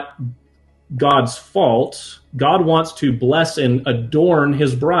is not God's fault. God wants to bless and adorn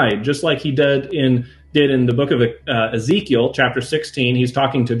his bride, just like he did in the book of Ezekiel, chapter 16. He's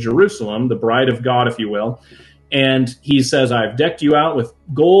talking to Jerusalem, the bride of God, if you will. And he says, I've decked you out with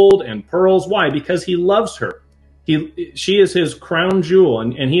gold and pearls. Why? Because he loves her. She is his crown jewel,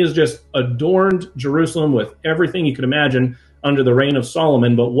 and he has just adorned Jerusalem with everything you could imagine under the reign of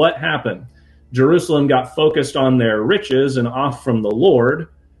Solomon. But what happened? Jerusalem got focused on their riches and off from the Lord,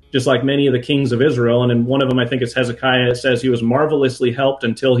 just like many of the kings of Israel. And in one of them, I think it's Hezekiah, it says he was marvelously helped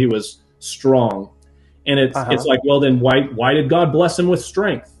until he was strong. And it's like, well, then why did God bless him with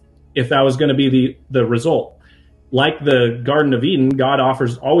strength if that was going to be the result? Like the Garden of Eden, God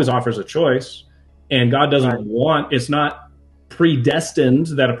always offers a choice, and God doesn't want, it's not predestined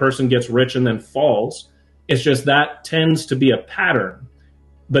that a person gets rich and then falls. It's just that tends to be a pattern,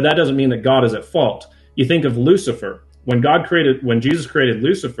 but that doesn't mean that God is at fault. You think of Lucifer. When Jesus created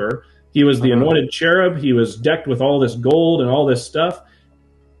Lucifer, he was the anointed cherub. He was decked with all this gold and all this stuff.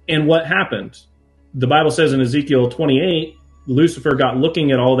 And what happened? The Bible says in Ezekiel 28, Lucifer got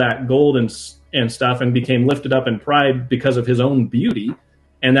looking at all that gold and stuff and became lifted up in pride because of his own beauty,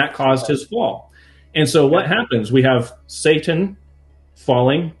 and that caused his fall. And so what happens? We have Satan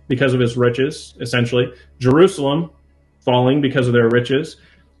falling because of his riches, essentially. Jerusalem falling because of their riches.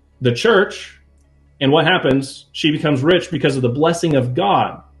 The church, and what happens? She becomes rich because of the blessing of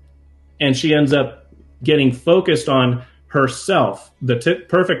God, and she ends up getting focused on herself. The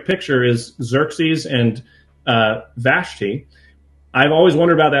perfect picture is Xerxes and Vashti. I've always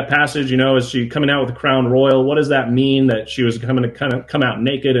wondered about that passage, is she coming out with the crown royal? What does that mean, that she was coming to kind of come out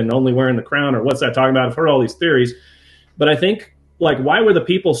naked and only wearing the crown? Or what's that talking about? I've heard all these theories. But I think, why were the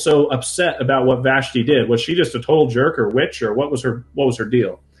people so upset about what Vashti did? Was she just a total jerk or witch, or what was her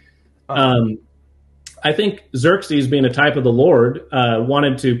deal? I think Xerxes, being a type of the Lord,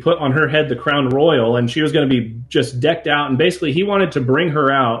 wanted to put on her head the crown royal, and she was going to be just decked out. And basically, he wanted to bring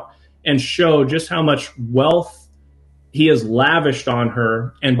her out and show just how much wealth he has lavished on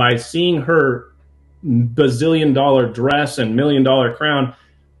her. And by seeing her bazillion-dollar dress and million-dollar crown,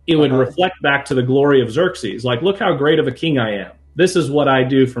 it would reflect back to the glory of Xerxes. Like, look how great of a king I am. This is what I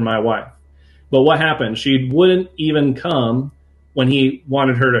do for my wife. But what happened? She wouldn't even come when he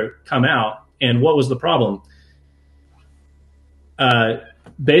wanted her to come out. And what was the problem?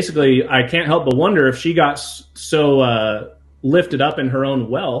 Basically, I can't help but wonder if she got so lifted up in her own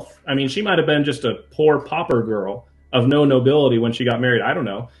wealth. I mean, she might have been just a poor pauper girl of no nobility when she got married. I don't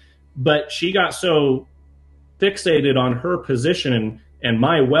know. But she got so fixated on her position and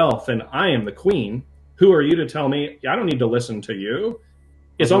my wealth, and I am the queen. Who are you to tell me? I don't need to listen to you.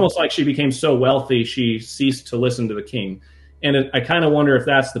 It's almost like she became so wealthy, she ceased to listen to the king. And I kind of wonder if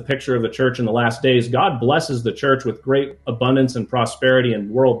that's the picture of the church in the last days. God blesses the church with great abundance and prosperity and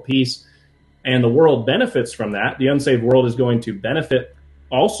world peace, and the world benefits from that. The unsaved world is going to benefit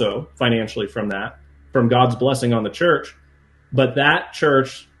also financially from that, from God's blessing on the church. But that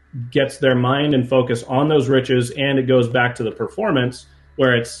church gets their mind and focus on those riches, and it goes back to the performance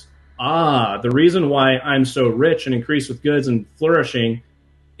where it's, the reason why I'm so rich and increased with goods and flourishing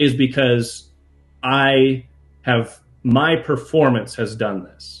is because my performance has done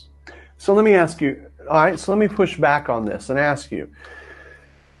this. So let me ask you, all right, so let me push back on this and ask you.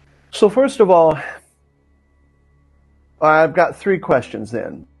 So first of all, I've got three questions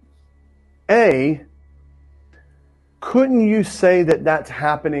then. A, couldn't you say that that's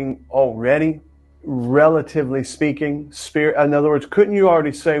happening already, relatively speaking? In other words, couldn't you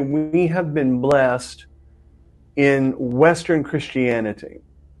already say we have been blessed in Western Christianity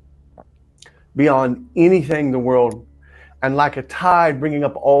beyond anything the world, and like a tide bringing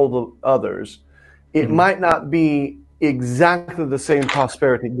up all the others? It might not be exactly the same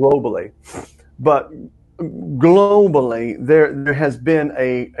prosperity globally, but globally there has been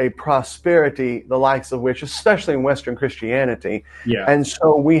a prosperity the likes of which, especially in Western Christianity. Yeah. And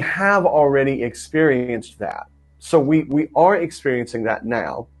so we have already experienced that. So we are experiencing that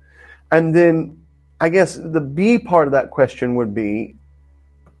now. And then I guess the B part of that question would be,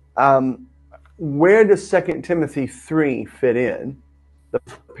 where does 2 Timothy 3 fit in, the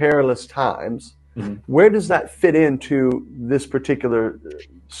perilous times? Mm-hmm. Where does that fit into this particular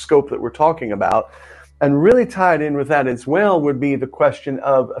scope that we're talking about? And really tied in with that as well would be the question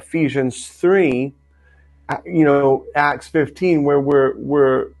of Ephesians 3, Acts 15, where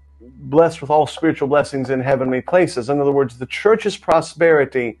we're blessed with all spiritual blessings in heavenly places. In other words, the church's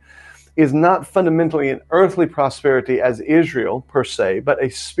prosperity is not fundamentally an earthly prosperity as Israel per se, but a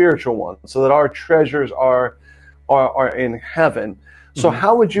spiritual one, so that our treasures are in heaven. So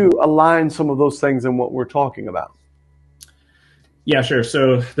how would you align some of those things in what we're talking about? Yeah, sure.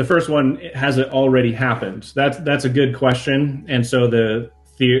 So the first one, has it already happened? That's a good question. And so the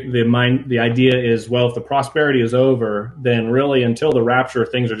idea is, well, if the prosperity is over, then really until the rapture,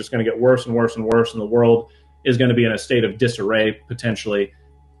 things are just going to get worse and worse and worse, and the world is going to be in a state of disarray potentially.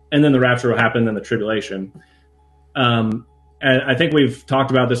 And then the rapture will happen, then the tribulation. And I think we've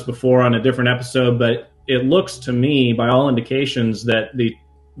talked about this before on a different episode, but it looks to me, by all indications, that the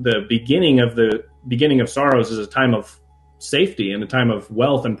beginning of sorrows is a time of safety and a time of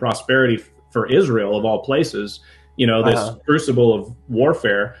wealth and prosperity for Israel, of all places. You know, this crucible of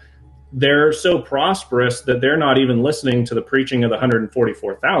warfare. They're so prosperous that they're not even listening to the preaching of the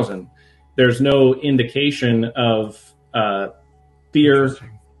 144,000. There's no indication of fear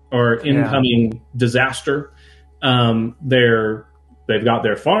or incoming disaster. They've got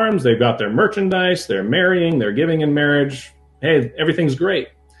their farms, they've got their merchandise, they're marrying, they're giving in marriage. Hey, everything's great.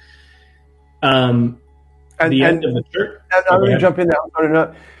 End of the church. I'm going to jump in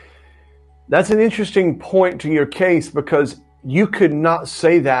there. That's an interesting point to your case, because you could not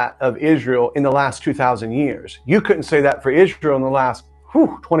say that of Israel in the last 2,000 years. You couldn't say that for Israel in the last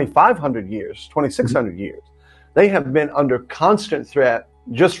 2,500 years, 2,600 years. They have been under constant threat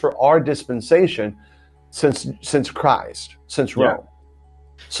just for our dispensation since Christ, since Rome.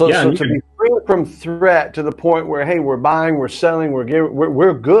 So to be free from threat to the point where, hey, we're buying, we're selling,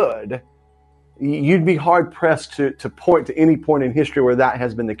 we're good, you'd be hard pressed to point to any point in history where that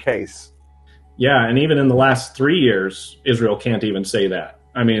has been the case. Yeah, and even in the last 3 years, Israel can't even say that.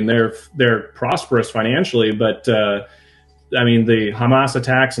 I mean, they're prosperous financially, but I mean, the Hamas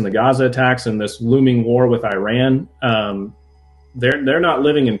attacks and the Gaza attacks and this looming war with Iran, they're not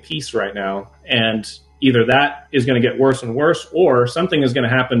living in peace right now. And either that is going to get worse and worse, or something is going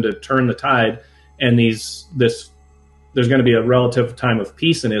to happen to turn the tide, and there's going to be a relative time of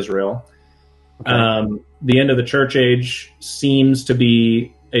peace in Israel. Okay. The end of the church age seems to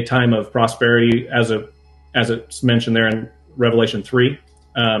be a time of prosperity, as it's mentioned there in Revelation 3.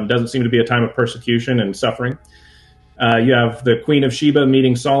 Doesn't seem to be a time of persecution and suffering. You have the Queen of Sheba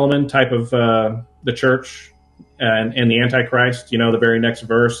meeting Solomon type of the church and the Antichrist. You know, the very next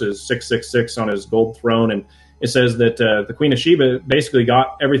verse is 666 on his gold throne, and it says that the Queen of Sheba basically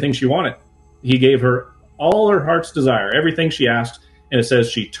got everything she wanted. He gave her all her heart's desire, everything she asked, and it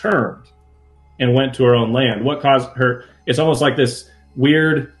says she turned and went to her own land. What caused her? It's almost like this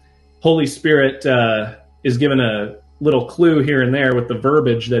weird Holy Spirit is given a little clue here and there with the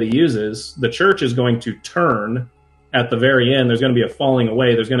verbiage that he uses. The church is going to turn at the very end. There's going to be a falling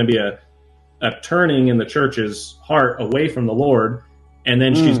away. There's going to be a turning in the church's heart away from the Lord, and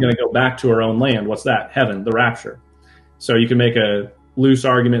then she's going to go back to her own land. What's that? Heaven, the rapture. So you can make a loose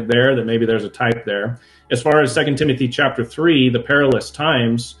argument there that maybe there's a type there. As far as 2 Timothy chapter 3, the perilous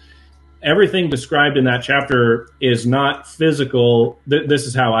times, everything described in that chapter is not physical. This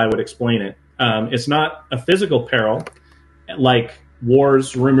is how I would explain it. It's not a physical peril like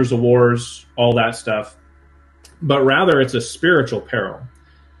wars, rumors of wars, all that stuff, but rather it's a spiritual peril.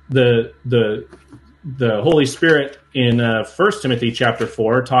 The Holy Spirit in 1 Timothy chapter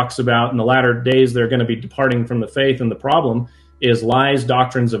 4 talks about in the latter days they're going to be departing from the faith, and the problem is lies,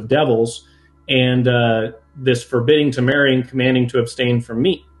 doctrines of devils, and this forbidding to marry and commanding to abstain from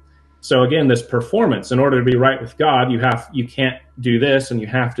meat. So again, this performance, in order to be right with God, you can't do this and you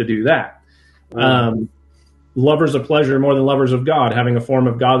have to do that. Lovers of pleasure more than lovers of God, having a form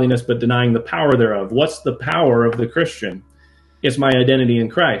of godliness but denying the power thereof. What's the power of the Christian? It's my identity in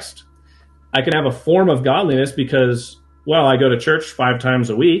Christ. I can have a form of godliness because, well, I go to church 5 times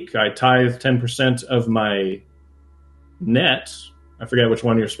a week. I tithe 10% of my net. I forget which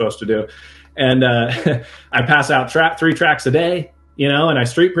one you're supposed to do. And I pass out 3 tracts a day. You know, and I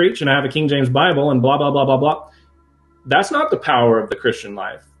street preach and I have a King James Bible and blah, blah, blah, blah, blah. That's not the power of the Christian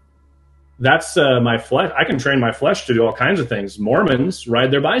life. That's my flesh. I can train my flesh to do all kinds of things. Mormons ride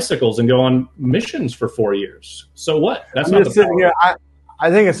their bicycles and go on missions for 4 years. So what? That's not the power. Here, I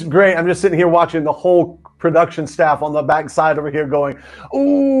think it's great. I'm just sitting here watching the whole production staff on the backside over here going,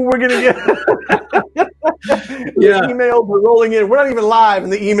 "Ooh, we're gonna get." The emails are rolling in. We're not even live,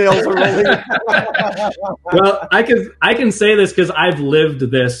 and the emails are rolling in. Well, I can say this because I've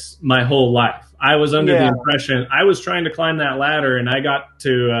lived this my whole life. I was under the impression I was trying to climb that ladder, and I got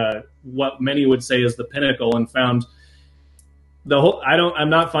to what many would say is the pinnacle, and found the whole.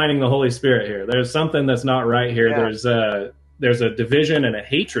 I'm not finding the Holy Spirit here. There's something that's not right here. Yeah. There's a division and a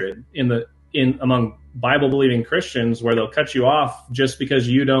hatred among Bible believing Christians where they'll cut you off just because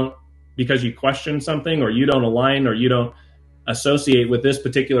you question something, or you don't align, or you don't associate with this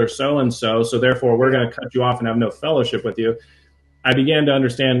particular so-and-so. So therefore we're going to cut you off and have no fellowship with you. I began to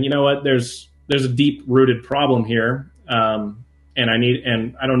understand, you know what, there's a deep rooted problem here. And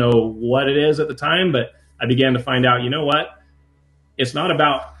I don't know what it is at the time, but I began to find out, you know what, it's not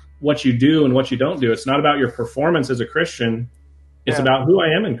about what you do and what you don't do. It's not about your performance as a Christian. It's about who I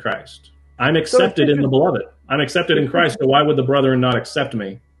am in Christ. I'm accepted in the beloved. I'm accepted in Christ. So why would the brethren not accept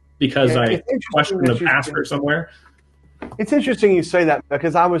me? because I It's interesting questioned that the pastor somewhere. It's interesting you say that,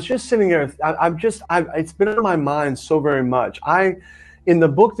 because I was just sitting there. It's been on my mind so very much. In the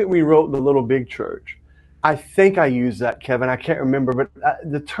book that we wrote, The Little Big Church, I think I used that, Kevin. I can't remember, but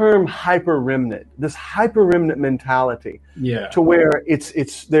the term hyper remnant, this hyper remnant mentality, to where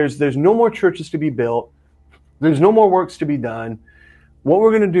there's no more churches to be built, there's no more works to be done. What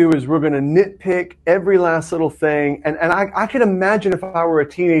we're going to do is we're going to nitpick every last little thing, and I could imagine if I were a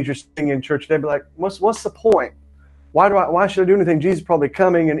teenager sitting in church, they'd be like, "What's the point? Why should I do anything? Jesus is probably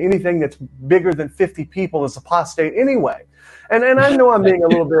coming, and anything that's bigger than 50 people is apostate anyway." And I know I'm being a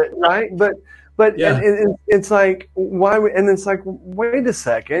little bit right, but and it's like, why? And it's like, wait a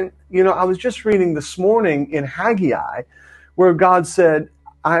second. I was just reading this morning in Haggai, where God said,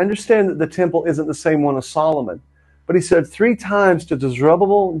 "I understand that the temple isn't the same one as Solomon." But he said 3 times to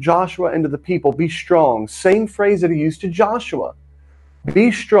Zerubbabel, Joshua, and to the people, "Be strong." Same phrase that he used to Joshua.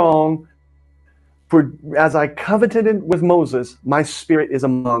 "Be strong, for as I coveted with Moses, my spirit is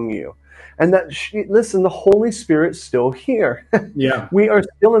among you." And listen, the Holy Spirit's still here. Yeah. We are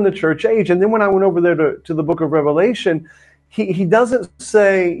still in the church age. And then when I went over there to the book of Revelation, he doesn't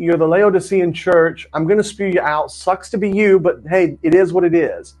say, "You're the Laodicean church. I'm going to spew you out. Sucks to be you, but hey, it is what it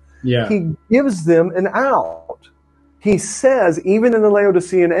is." Yeah. He gives them an out. He says, even in the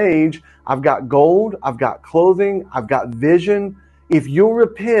Laodicean age, "I've got gold, I've got clothing, I've got vision. If you'll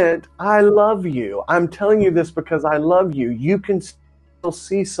repent, I love you. I'm telling you this because I love you. You can still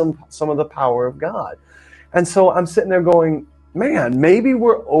see some of the power of God." And so I'm sitting there going, man, maybe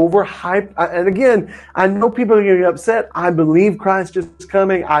we're overhyped. And again, I know people are getting upset. I believe Christ is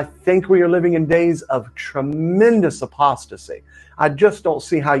coming. I think we are living in days of tremendous apostasy. I just don't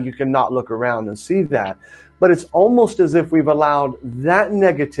see how you can not look around and see that. But it's almost as if we've allowed that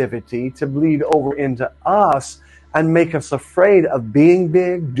negativity to bleed over into us and make us afraid of being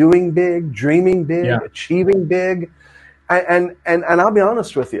big, doing big, dreaming big, achieving big. And I'll be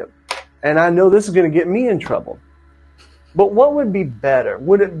honest with you, and I know this is going to get me in trouble, but what would be better?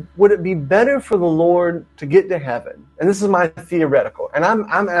 Would it be better for the Lord to get to heaven? And this is my theoretical, and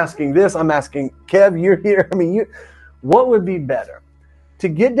I'm asking this. I'm asking Kev, you're here. What would be better? To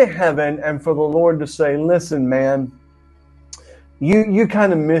get to heaven and for the Lord to say, "Listen, man, you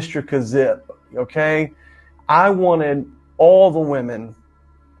kind of missed your kazip, okay? I wanted all the women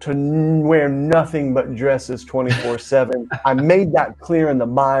to wear nothing but dresses 24/7. I made that clear in the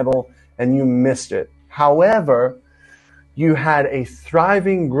Bible, and you missed it. However, you had a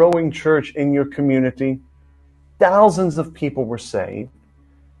thriving, growing church in your community. Thousands of people were saved.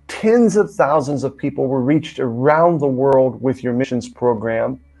 Tens of thousands of people were reached around the world with your missions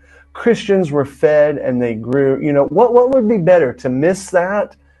program. Christians were fed and they grew." What would be better, to miss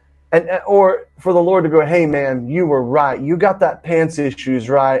that, or for the Lord to go, "Hey man, you were right. You got that pants issues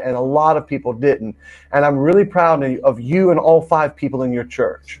right, and a lot of people didn't. And I'm really proud of you and all 5 people in your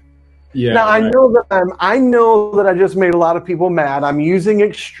church." Yeah. Now I know that I just made a lot of people mad. I'm using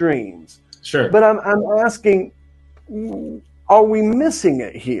extremes. Sure. But I'm asking, are we missing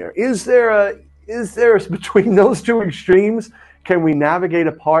it here? Is there between those 2 extremes, can we navigate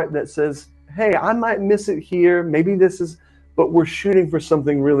a part that says, "Hey, I might miss it here. Maybe this is, but we're shooting for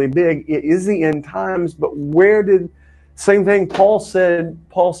something really big. It is the end times." But same thing Paul said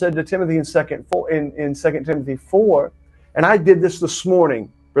to Timothy in 2 Timothy 4, and I did this morning,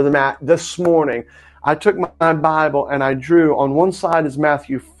 Brother Matt, this morning. I took my Bible and I drew, on one side is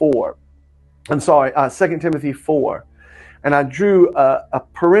Matthew 4. I'm sorry, 2 Timothy 4. And I drew a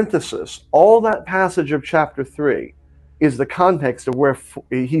parenthesis. All that passage of chapter 3 is the context of where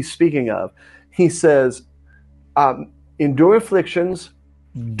he's speaking of. He says, "Endure afflictions,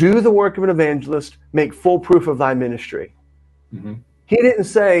 do the work of an evangelist, make full proof of thy ministry." Mm-hmm. He didn't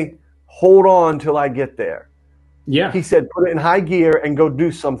say, "Hold on till I get there." Yeah. He said, "Put it in high gear and go do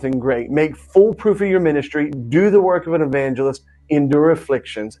something great. Make full proof of your ministry, do the work of an evangelist, endure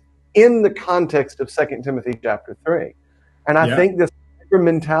afflictions," in the context of 2 Timothy chapter 3. And I think this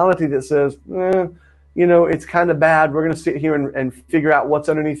mentality that says, it's kind of bad. We're going to sit here and figure out what's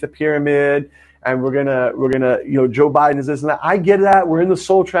underneath the pyramid, and we're gonna Joe Biden is this and that. I get that. We're in the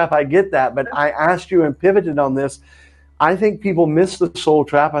soul trap. I get that. But I asked you and pivoted on this. I think people miss the soul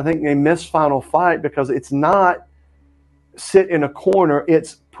trap. I think they miss Final Fight because it's not sit in a corner.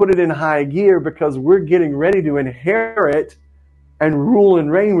 It's put it in high gear, because we're getting ready to inherit and rule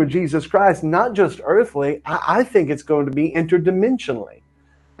and reign with Jesus Christ, not just earthly. I think it's going to be interdimensionally.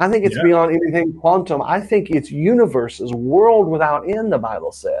 I think it's beyond anything quantum. I think it's universes, world without end, the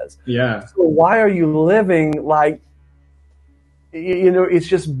Bible says. Yeah. So why are you living like, it's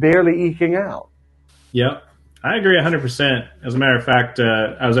just barely eking out? Yep. I agree 100%. As a matter of fact,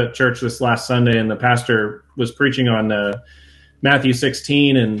 I was at church this last Sunday, and the pastor was preaching on Matthew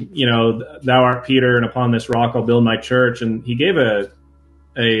 16, and thou art Peter, and upon this rock I'll build my church. And he gave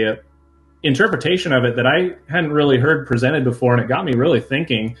a interpretation of it that I hadn't really heard presented before, and it got me really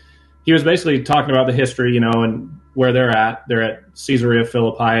thinking. He was basically talking about the history, and where they're at. They're at Caesarea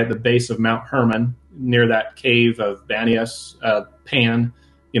Philippi at the base of Mount Hermon, near that cave of Banias, Pan,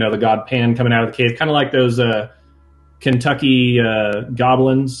 the god Pan coming out of the cave, kind of like those Kentucky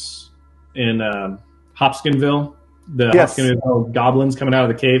goblins in Hopkinsville, the Yes. Hopkinsville goblins coming out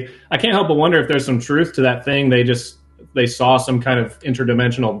of the cave. I can't help but wonder if there's some truth to that thing. They saw some kind of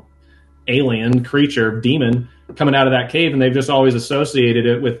interdimensional alien creature, demon, coming out of that cave, and they've just always associated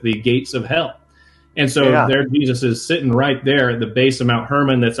it with the gates of hell. And so there Jesus is sitting right there at the base of Mount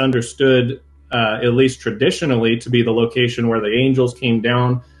Hermon, that's understood, at least traditionally, to be the location where the angels came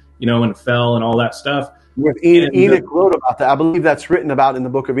down, and fell and all that stuff. Enoch wrote about that. I believe that's written about in the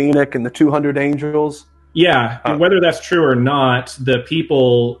book of Enoch and the 200 angels. Yeah, and whether that's true or not, the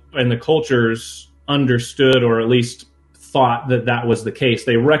people and the cultures understood, or at least thought, that was the case.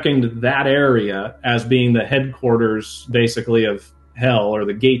 They reckoned that area as being the headquarters, basically, of hell, or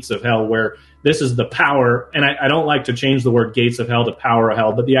the gates of hell, where this is the power. And I don't like to change the word gates of hell to power of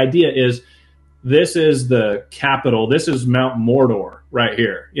hell, but the idea is this is the capital. This is Mount Mordor right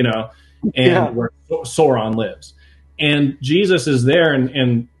here, where Sauron lives. And Jesus is there.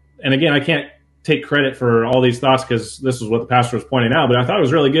 And again, I can't take credit for all these thoughts because this is what the pastor was pointing out, but I thought it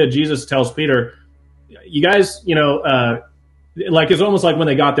was really good. Jesus tells Peter, you guys, like, it's almost like when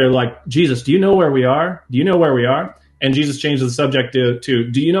they got there, like, Jesus, do you know where we are? Do you know where we are? And Jesus changes the subject to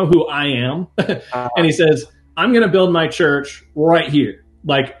do you know who I am? And he says, I'm going to build my church right here.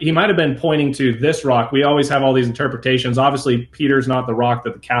 Like, he might have been pointing to this rock. We always have all these interpretations. Obviously, Peter's not the rock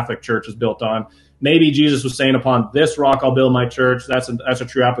that the Catholic Church is built on. Maybe Jesus was saying, upon this rock I'll build my church. That's a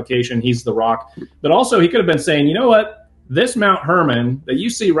true application. He's the rock. But also, he could have been saying, you know what? This Mount Hermon that you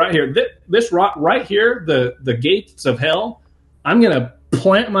see right here, this rock right here, the gates of hell, I'm going to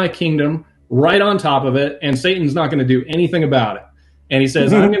plant my kingdom right on top of it, and Satan's not going to do anything about it. And he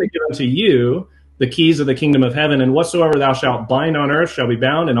says, I'm going to give unto you the keys of the kingdom of heaven, and whatsoever thou shalt bind on earth shall be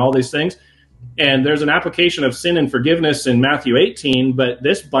bound, and all these things. And there's an application of sin and forgiveness in Matthew 18, but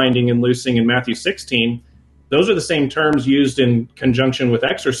this binding and loosing in Matthew 16, those are the same terms used in conjunction with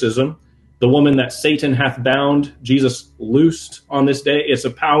exorcism. The woman that Satan hath bound, Jesus loosed on this day. It's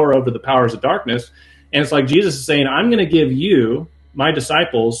a power over the powers of darkness. And it's like Jesus is saying, I'm going to give you, my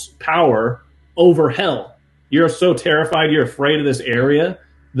disciples, power over hell. You're so terrified, you're afraid of this area,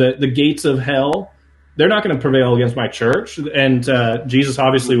 the gates of hell. They're not going to prevail against my church. And Jesus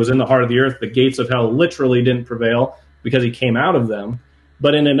obviously was in the heart of the earth. The gates of hell literally didn't prevail because he came out of them.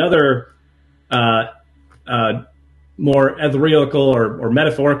 But in another more ethereal or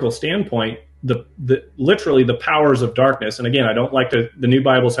metaphorical standpoint, literally the powers of darkness. And again, I don't like the New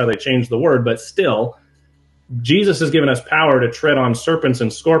Bible's how they change the word, but still, Jesus has given us power to tread on serpents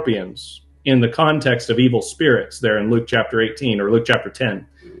and scorpions in the context of evil spirits there in Luke chapter 18 or Luke chapter 10.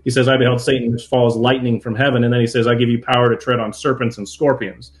 He says, I beheld Satan which falls lightning from heaven. And then he says, I give you power to tread on serpents and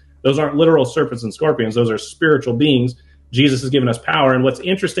scorpions. Those aren't literal serpents and scorpions. Those are spiritual beings. Jesus has given us power. And what's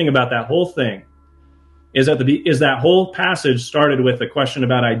interesting about that whole thing is that whole passage started with a question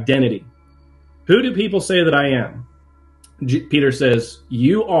about identity. Who do people say that I am? Peter says,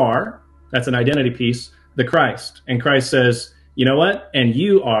 you are, that's an identity piece, the Christ. And Christ says, you know what? And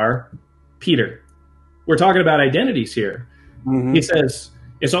you are Peter. We're talking about identities here. Mm-hmm. He says,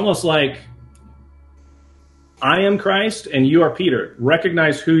 it's almost like I am Christ and you are Peter.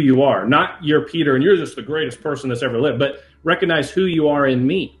 Recognize who you are. Not you're Peter and you're just the greatest person that's ever lived, but recognize who you are in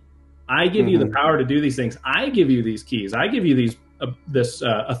me. I give you the power to do these things. I give you these keys. I give you this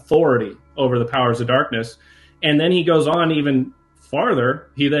authority over the powers of darkness. And then he goes on even farther.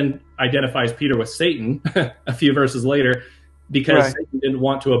 He then identifies Peter with Satan a few verses later, because Satan didn't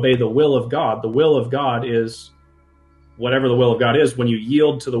want to obey the will of God. The will of God is whatever the will of God is. When you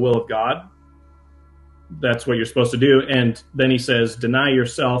yield to the will of God, that's what you're supposed to do. And then he says, deny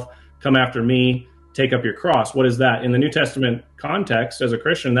yourself, come after me, take up your cross. What is that? In the New Testament context, as a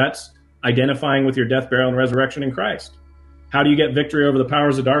Christian, that's identifying with your death, burial, and resurrection in Christ. How do you get victory over the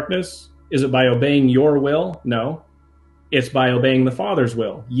powers of darkness? Is it by obeying your will? No. It's by obeying the Father's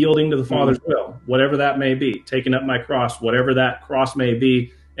will, yielding to the Father's will, whatever that may be, taking up my cross, whatever that cross may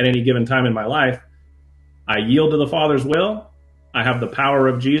be at any given time in my life. I yield to the Father's will. I have the power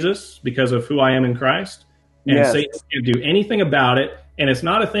of Jesus because of who I am in Christ. And Satan can't do anything about it. And it's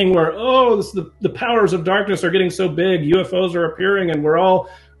not a thing where, the powers of darkness are getting so big, UFOs are appearing, and we're all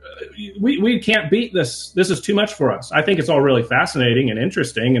we can't beat this. This is too much for us. I think it's all really fascinating and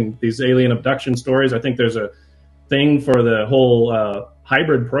interesting, and these alien abduction stories. I think there's a thing for the whole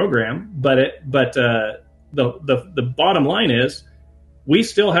hybrid program, but the bottom line is we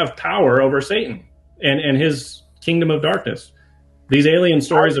still have power over Satan and his kingdom of darkness. These alien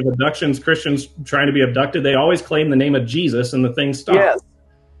stories of abductions, Christians trying to be abducted, they always claim the name of Jesus, and the thing stops. Yes.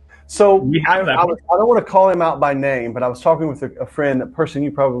 So I don't want to call him out by name, but I was talking with a friend, a person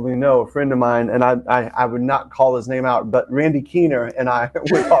you probably know, a friend of mine, and I would not call his name out, but Randy Keener and I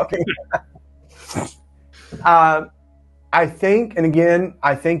were talking. I think, and again,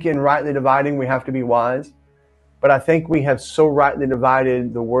 I think in rightly dividing, we have to be wise. But I think we have so rightly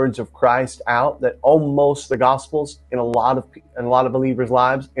divided the words of Christ out that almost the Gospels in a lot of believers'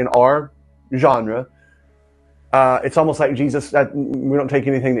 lives in our genre, it's almost like Jesus. We don't take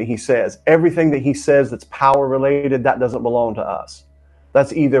anything that he says. Everything that he says that's power related, that doesn't belong to us.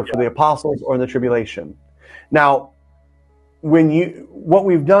 That's either for the apostles or in the tribulation. Now, what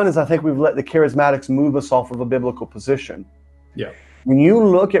we've done is I think we've let the charismatics move us off of a biblical position. Yeah. When you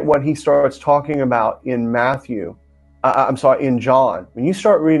look at what he starts talking about in in John, when you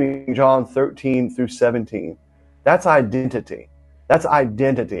start reading John 13 through 17, that's identity. That's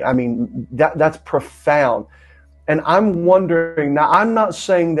identity. I mean, that's profound. And I'm wondering, now I'm not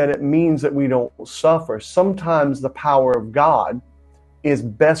saying that it means that we don't suffer. Sometimes the power of God is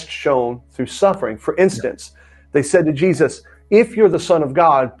best shown through suffering. For instance, they said to Jesus, if you're the Son of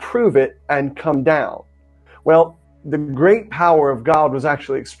God, prove it and come down. Well, the great power of God was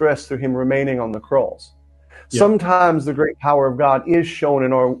actually expressed through him remaining on the cross. Yeah. Sometimes the great power of God is shown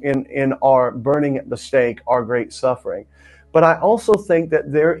in our burning at the stake, our great suffering. But I also think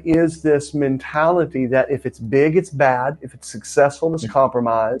that there is this mentality that if it's big, it's bad. If it's successful, it's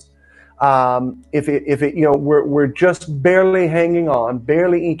compromised. We're just barely hanging on,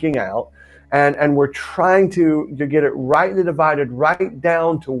 barely eking out. And we're trying to get it rightly divided, right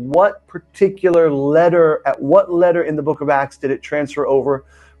down to what particular letter, at what letter in the book of Acts did it transfer over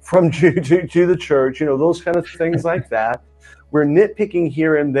from Jew to the church, those kind of things like that. We're nitpicking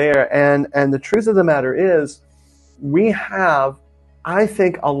here and there. And the truth of the matter is, we have, I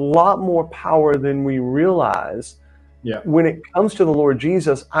think, a lot more power than we realize. Yeah. When it comes to the Lord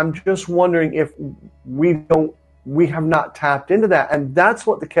Jesus. I'm just wondering if we have not tapped into that. And that's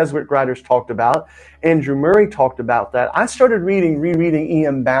what the Keswick writers talked about. Andrew Murray talked about that. I started rereading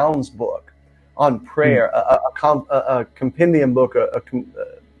E.M. Bound's book on prayer, a compendium book,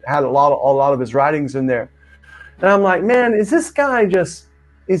 had a lot of his writings in there. And I'm like, man, is this guy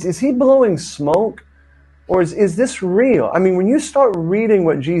is he blowing smoke? Or is this real? I mean, when you start reading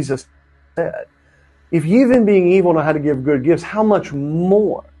what Jesus said, if you even being evil know how to give good gifts, how much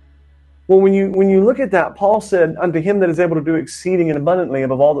more? Well, when you look at that, Paul said, unto him that is able to do exceeding and abundantly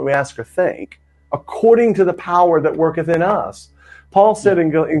above all that we ask or think, according to the power that worketh in us. Paul said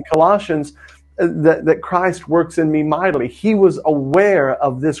in Colossians that Christ works in me mightily. He was aware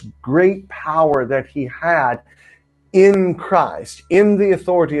of this great power that he had in Christ, in the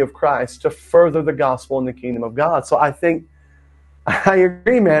authority of Christ, to further the gospel in the kingdom of God. So I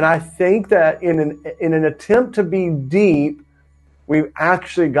agree, man. I think that in an attempt to be deep, we've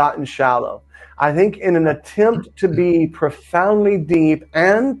actually gotten shallow. I think in an attempt to be profoundly deep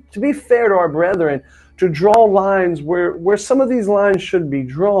and to be fair to our brethren, to draw lines where some of these lines should be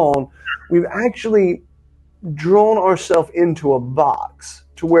drawn, we've actually drawn ourselves into a box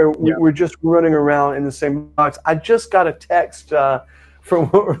to where we're just running around in the same box. I just got a text from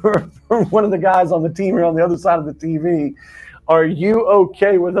one of the guys on the team here on the other side of the TV. Are you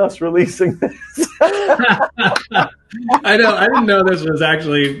okay with us releasing this? I didn't know this was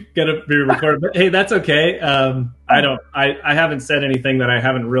actually going to be recorded, but hey, that's okay. I haven't said anything that I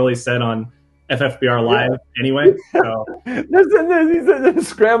haven't really said on FFBR Live anyway. So. He's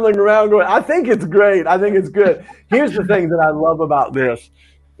scrambling around going, I think it's great. I think it's good. Here's the thing that I love about this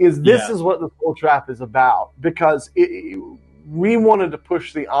is is what the Soul Trap is about, because we wanted to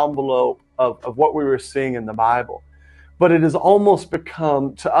push the envelope of what we were seeing in the Bible. But it has almost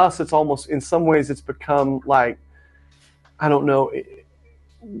become, to us, it's almost, in some ways, it's become like, I don't know,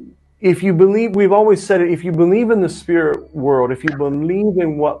 if you believe, we've always said it, if you believe in the spirit world, if you believe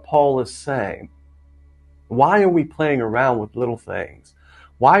in what Paul is saying, why are we playing around with little things?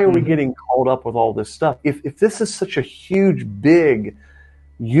 Why are we getting caught up with all this stuff? If this is such a huge, big,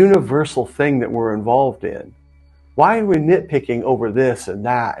 universal thing that we're involved in, why are we nitpicking over this and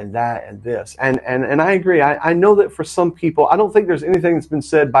that and that and this? And I agree. I know that for some people, I don't think there's anything that's been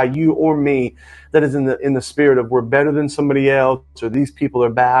said by you or me that is in the spirit of we're better than somebody else, or these people are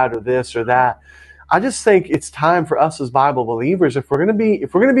bad, or this or that. I just think it's time for us as Bible believers, if we're going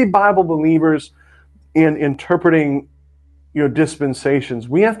to be Bible believers in interpreting, dispensations,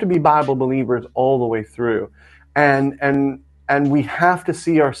 we have to be Bible believers all the way through, and we have to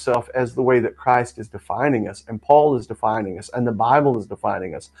see ourselves as the way that Christ is defining us, and Paul is defining us, and the Bible is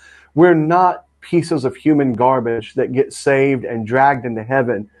defining us. We're not pieces of human garbage that get saved and dragged into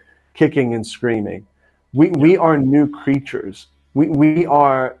heaven, kicking and screaming. We are new creatures. We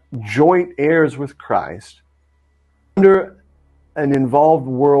are joint heirs with Christ under an involved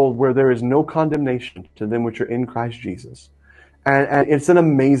world where there is no condemnation to them which are in Christ Jesus. And it's an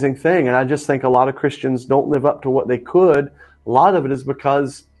amazing thing. And I just think a lot of Christians don't live up to what they could. A lot of it is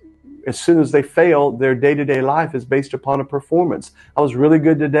because as soon as they fail, their day-to-day life is based upon a performance. I was really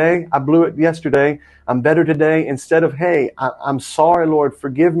good today. I blew it yesterday. I'm better today. Instead of, hey, I'm sorry, Lord,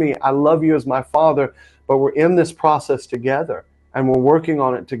 forgive me. I love you as my Father. But we're in this process together, and we're working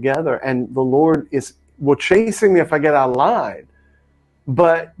on it together. And the Lord will chasing me if I get out of line.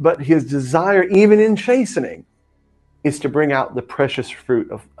 But his desire, even in chastening, is to bring out the precious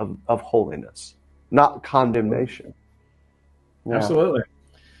fruit of holiness, not condemnation. Yeah. Absolutely.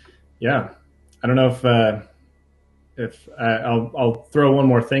 Yeah. I don't know if I'll throw one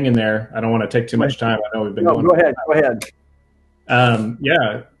more thing in there. I don't want to take too much time. I know we've been going. Go ahead.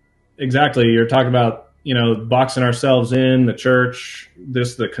 Yeah, exactly. You're talking about, boxing ourselves in the church,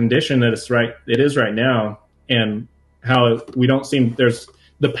 the condition that it is right now, and how we don't seem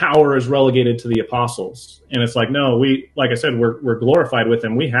the power is relegated to the apostles. And it's like, no, like I said, we're glorified with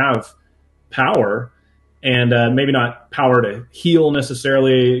them. We have power, and maybe not power to heal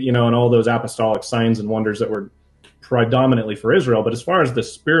necessarily, and all those apostolic signs and wonders that were predominantly for Israel. But as far as the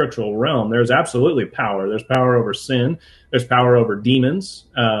spiritual realm, there's absolutely power. There's power over sin. There's power over demons.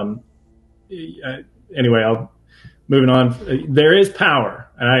 Anyway, moving on. There is power,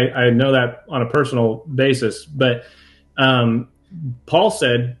 and I know that on a personal basis. But Paul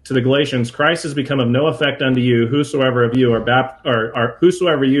said to the Galatians, "Christ has become of no effect unto you, whosoever of you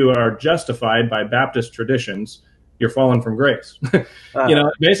whosoever you are justified by Baptist traditions, you're fallen from grace."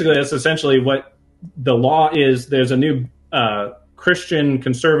 Basically, that's essentially what the law is. There's a new Christian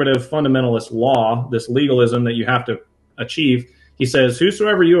conservative fundamentalist law, this legalism that you have to achieve. He says,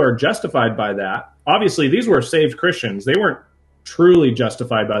 "Whosoever you are justified by that." Obviously, these were saved Christians. They weren't truly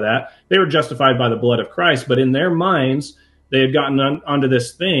justified by that. They were justified by the blood of Christ, but in their minds, they had gotten onto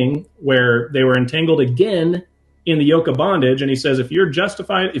this thing where they were entangled again in the yoke of bondage. And he says, if you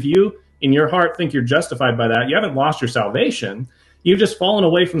in your heart think you're justified by that, you haven't lost your salvation. You've just fallen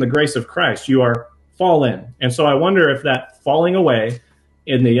away from the grace of Christ. You are fallen. And so I wonder if that falling away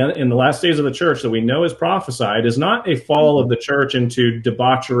in the last days of the church that we know is prophesied is not a fall of the church into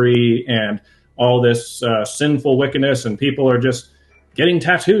debauchery and all this sinful wickedness, and people are just getting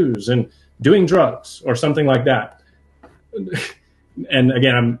tattoos and doing drugs or something like that. And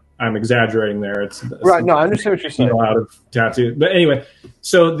again, I'm exaggerating there. It's right. No, I understand what you're saying. Out of tattoo, but anyway.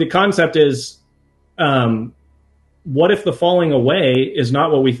 So the concept is, what if the falling away is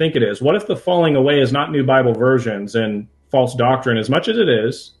not what we think it is? What if the falling away is not new Bible versions and false doctrine? As much as it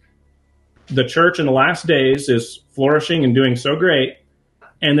is, the church in the last days is flourishing and doing so great,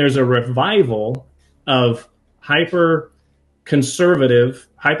 and there's a revival of hyper-conservative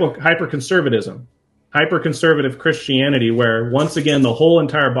Christianity, where once again the whole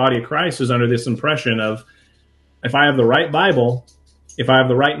entire body of Christ is under this impression of, if I have the right Bible, if I have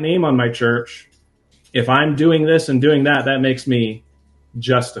the right name on my church, if I'm doing this and doing that, that makes me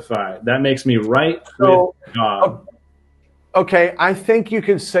justified. That makes me right with God. Okay, I think you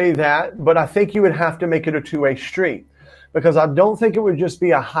can say that, but I think you would have to make it a two-way street, because I don't think it would just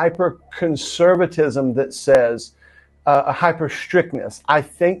be a hyper-conservatism that says a hyper-strictness. I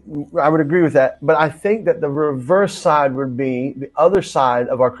think I would agree with that, but I think that the reverse side would be, the other side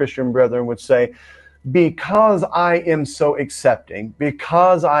of our Christian brethren would say, because I am so accepting,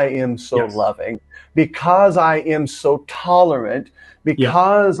 because I am so loving, because I am so tolerant,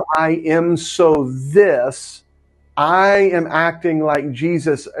 because I am so this, I am acting like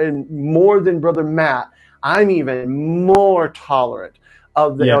Jesus, and more than Brother Matt, I'm even more tolerant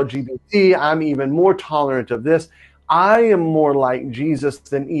of the LGBT. I'm even more tolerant of this. I am more like Jesus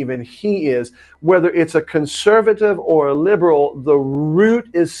than even he is. Whether it's a conservative or a liberal, the root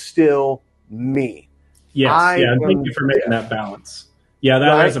is still me. Yes, thank you for making that balance. Yeah,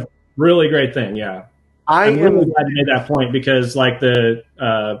 that is a really great thing. Yeah, I'm really glad you made that point, because like the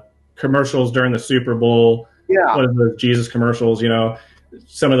commercials during the Super Bowl, what are the Jesus commercials,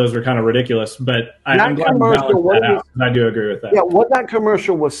 some of those were kind of ridiculous, but I'm glad you balanced that out, and I do agree with that. Yeah, what that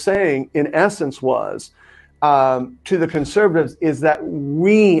commercial was saying in essence was, to the conservatives is that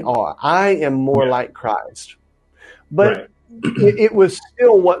I am more like Christ. But Right. it was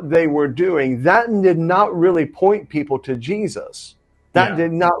still what they were doing. That did not really point people to Jesus. That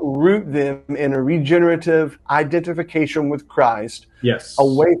did not root them in a regenerative identification with Christ, Yes.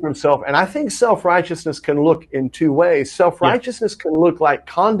 away from self. And I think self-righteousness can look in two ways. Self-righteousness can look like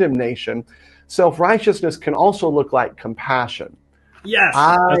condemnation. Self-righteousness can also look like compassion. Yes.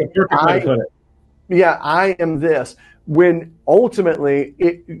 That's a perfect way to put it. Yeah, I am this. When ultimately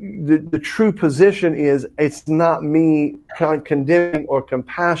the true position is, it's not me condemning or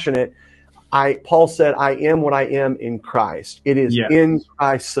compassionate. Paul said, I am what I am in Christ. It is in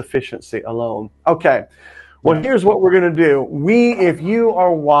Christ's sufficiency alone. Okay. Well, here's what we're going to do. If you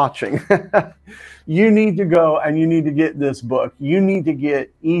are watching, you need to go and you need to get this book. You need to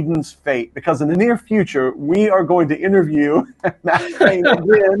get Eden's Fate, because in the near future, we are going to interview Matt Payne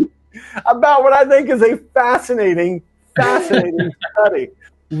again about what I think is a fascinating study.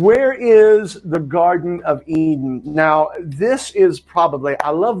 Where is the Garden of Eden? Now, this is probably, I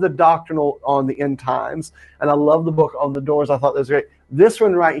love the doctrinal on the end times, and I love the book on the doors. I thought that was great. This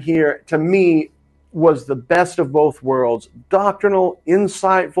one right here, to me, was the best of both worlds. Doctrinal,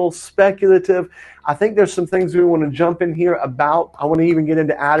 insightful, speculative. I think there's some things we want to jump in here about. I want to even get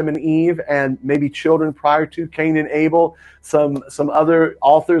into Adam and Eve and maybe children prior to Cain and Abel. Some other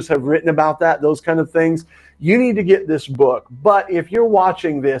authors have written about that, those kind of things. You need to get this book. But if you're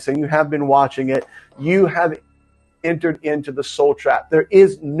watching this and you have been watching it, you have entered into the soul trap. There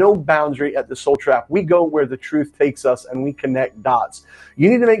is no boundary at the soul trap. We go where the truth takes us and we connect dots. You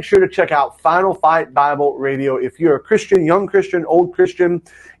need to make sure to check out Final Fight Bible Radio. If you're a Christian, young Christian, old Christian,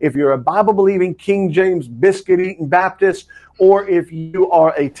 if you're a Bible-believing King James biscuit-eating Baptist, or if you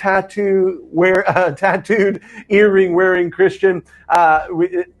are a tattooed earring-wearing Christian,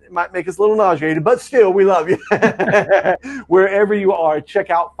 it might make us a little nauseated, but still, we love you. Wherever you are, check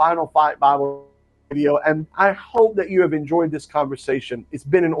out Final Fight Bible Radio, and I hope that you have enjoyed this conversation. It's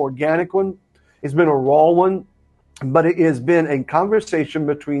been an organic one. It's been a raw one, but it has been a conversation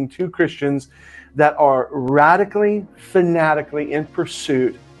between two Christians that are radically, fanatically in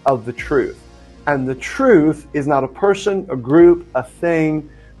pursuit of the truth. And the truth is not a person, a group, a thing.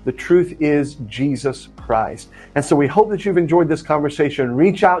 The truth is Jesus Christ. And so we hope that you've enjoyed this conversation.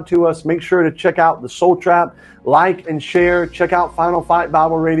 Reach out to us. Make sure to check out The Soul Trap. Like and share. Check out Final Fight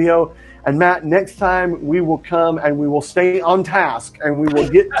Bible Radio. And Matt, next time we will come and we will stay on task and we will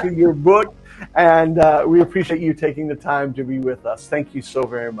get to your book. And we appreciate you taking the time to be with us. Thank you so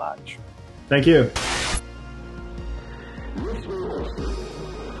very much. Thank you.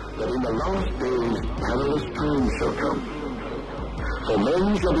 That in the last days perilous times shall come. For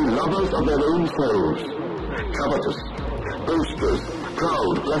men shall be lovers of their own selves, covetous, boasters,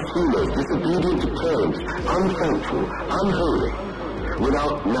 proud, blasphemers, disobedient to parents, unthankful, unholy,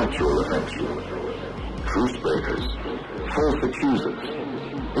 without natural affection, truce breakers, false accusers,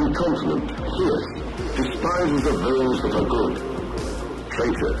 incontinent, fierce, despisers of those that are good,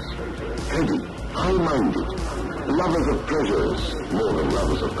 traitors, heady, high-minded, lovers of pleasures more than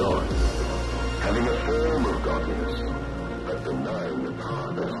lovers of God, having a form of godliness, but denying the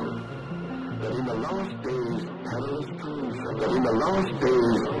power thereof. That in the last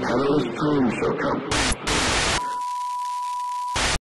days perilous times shall come.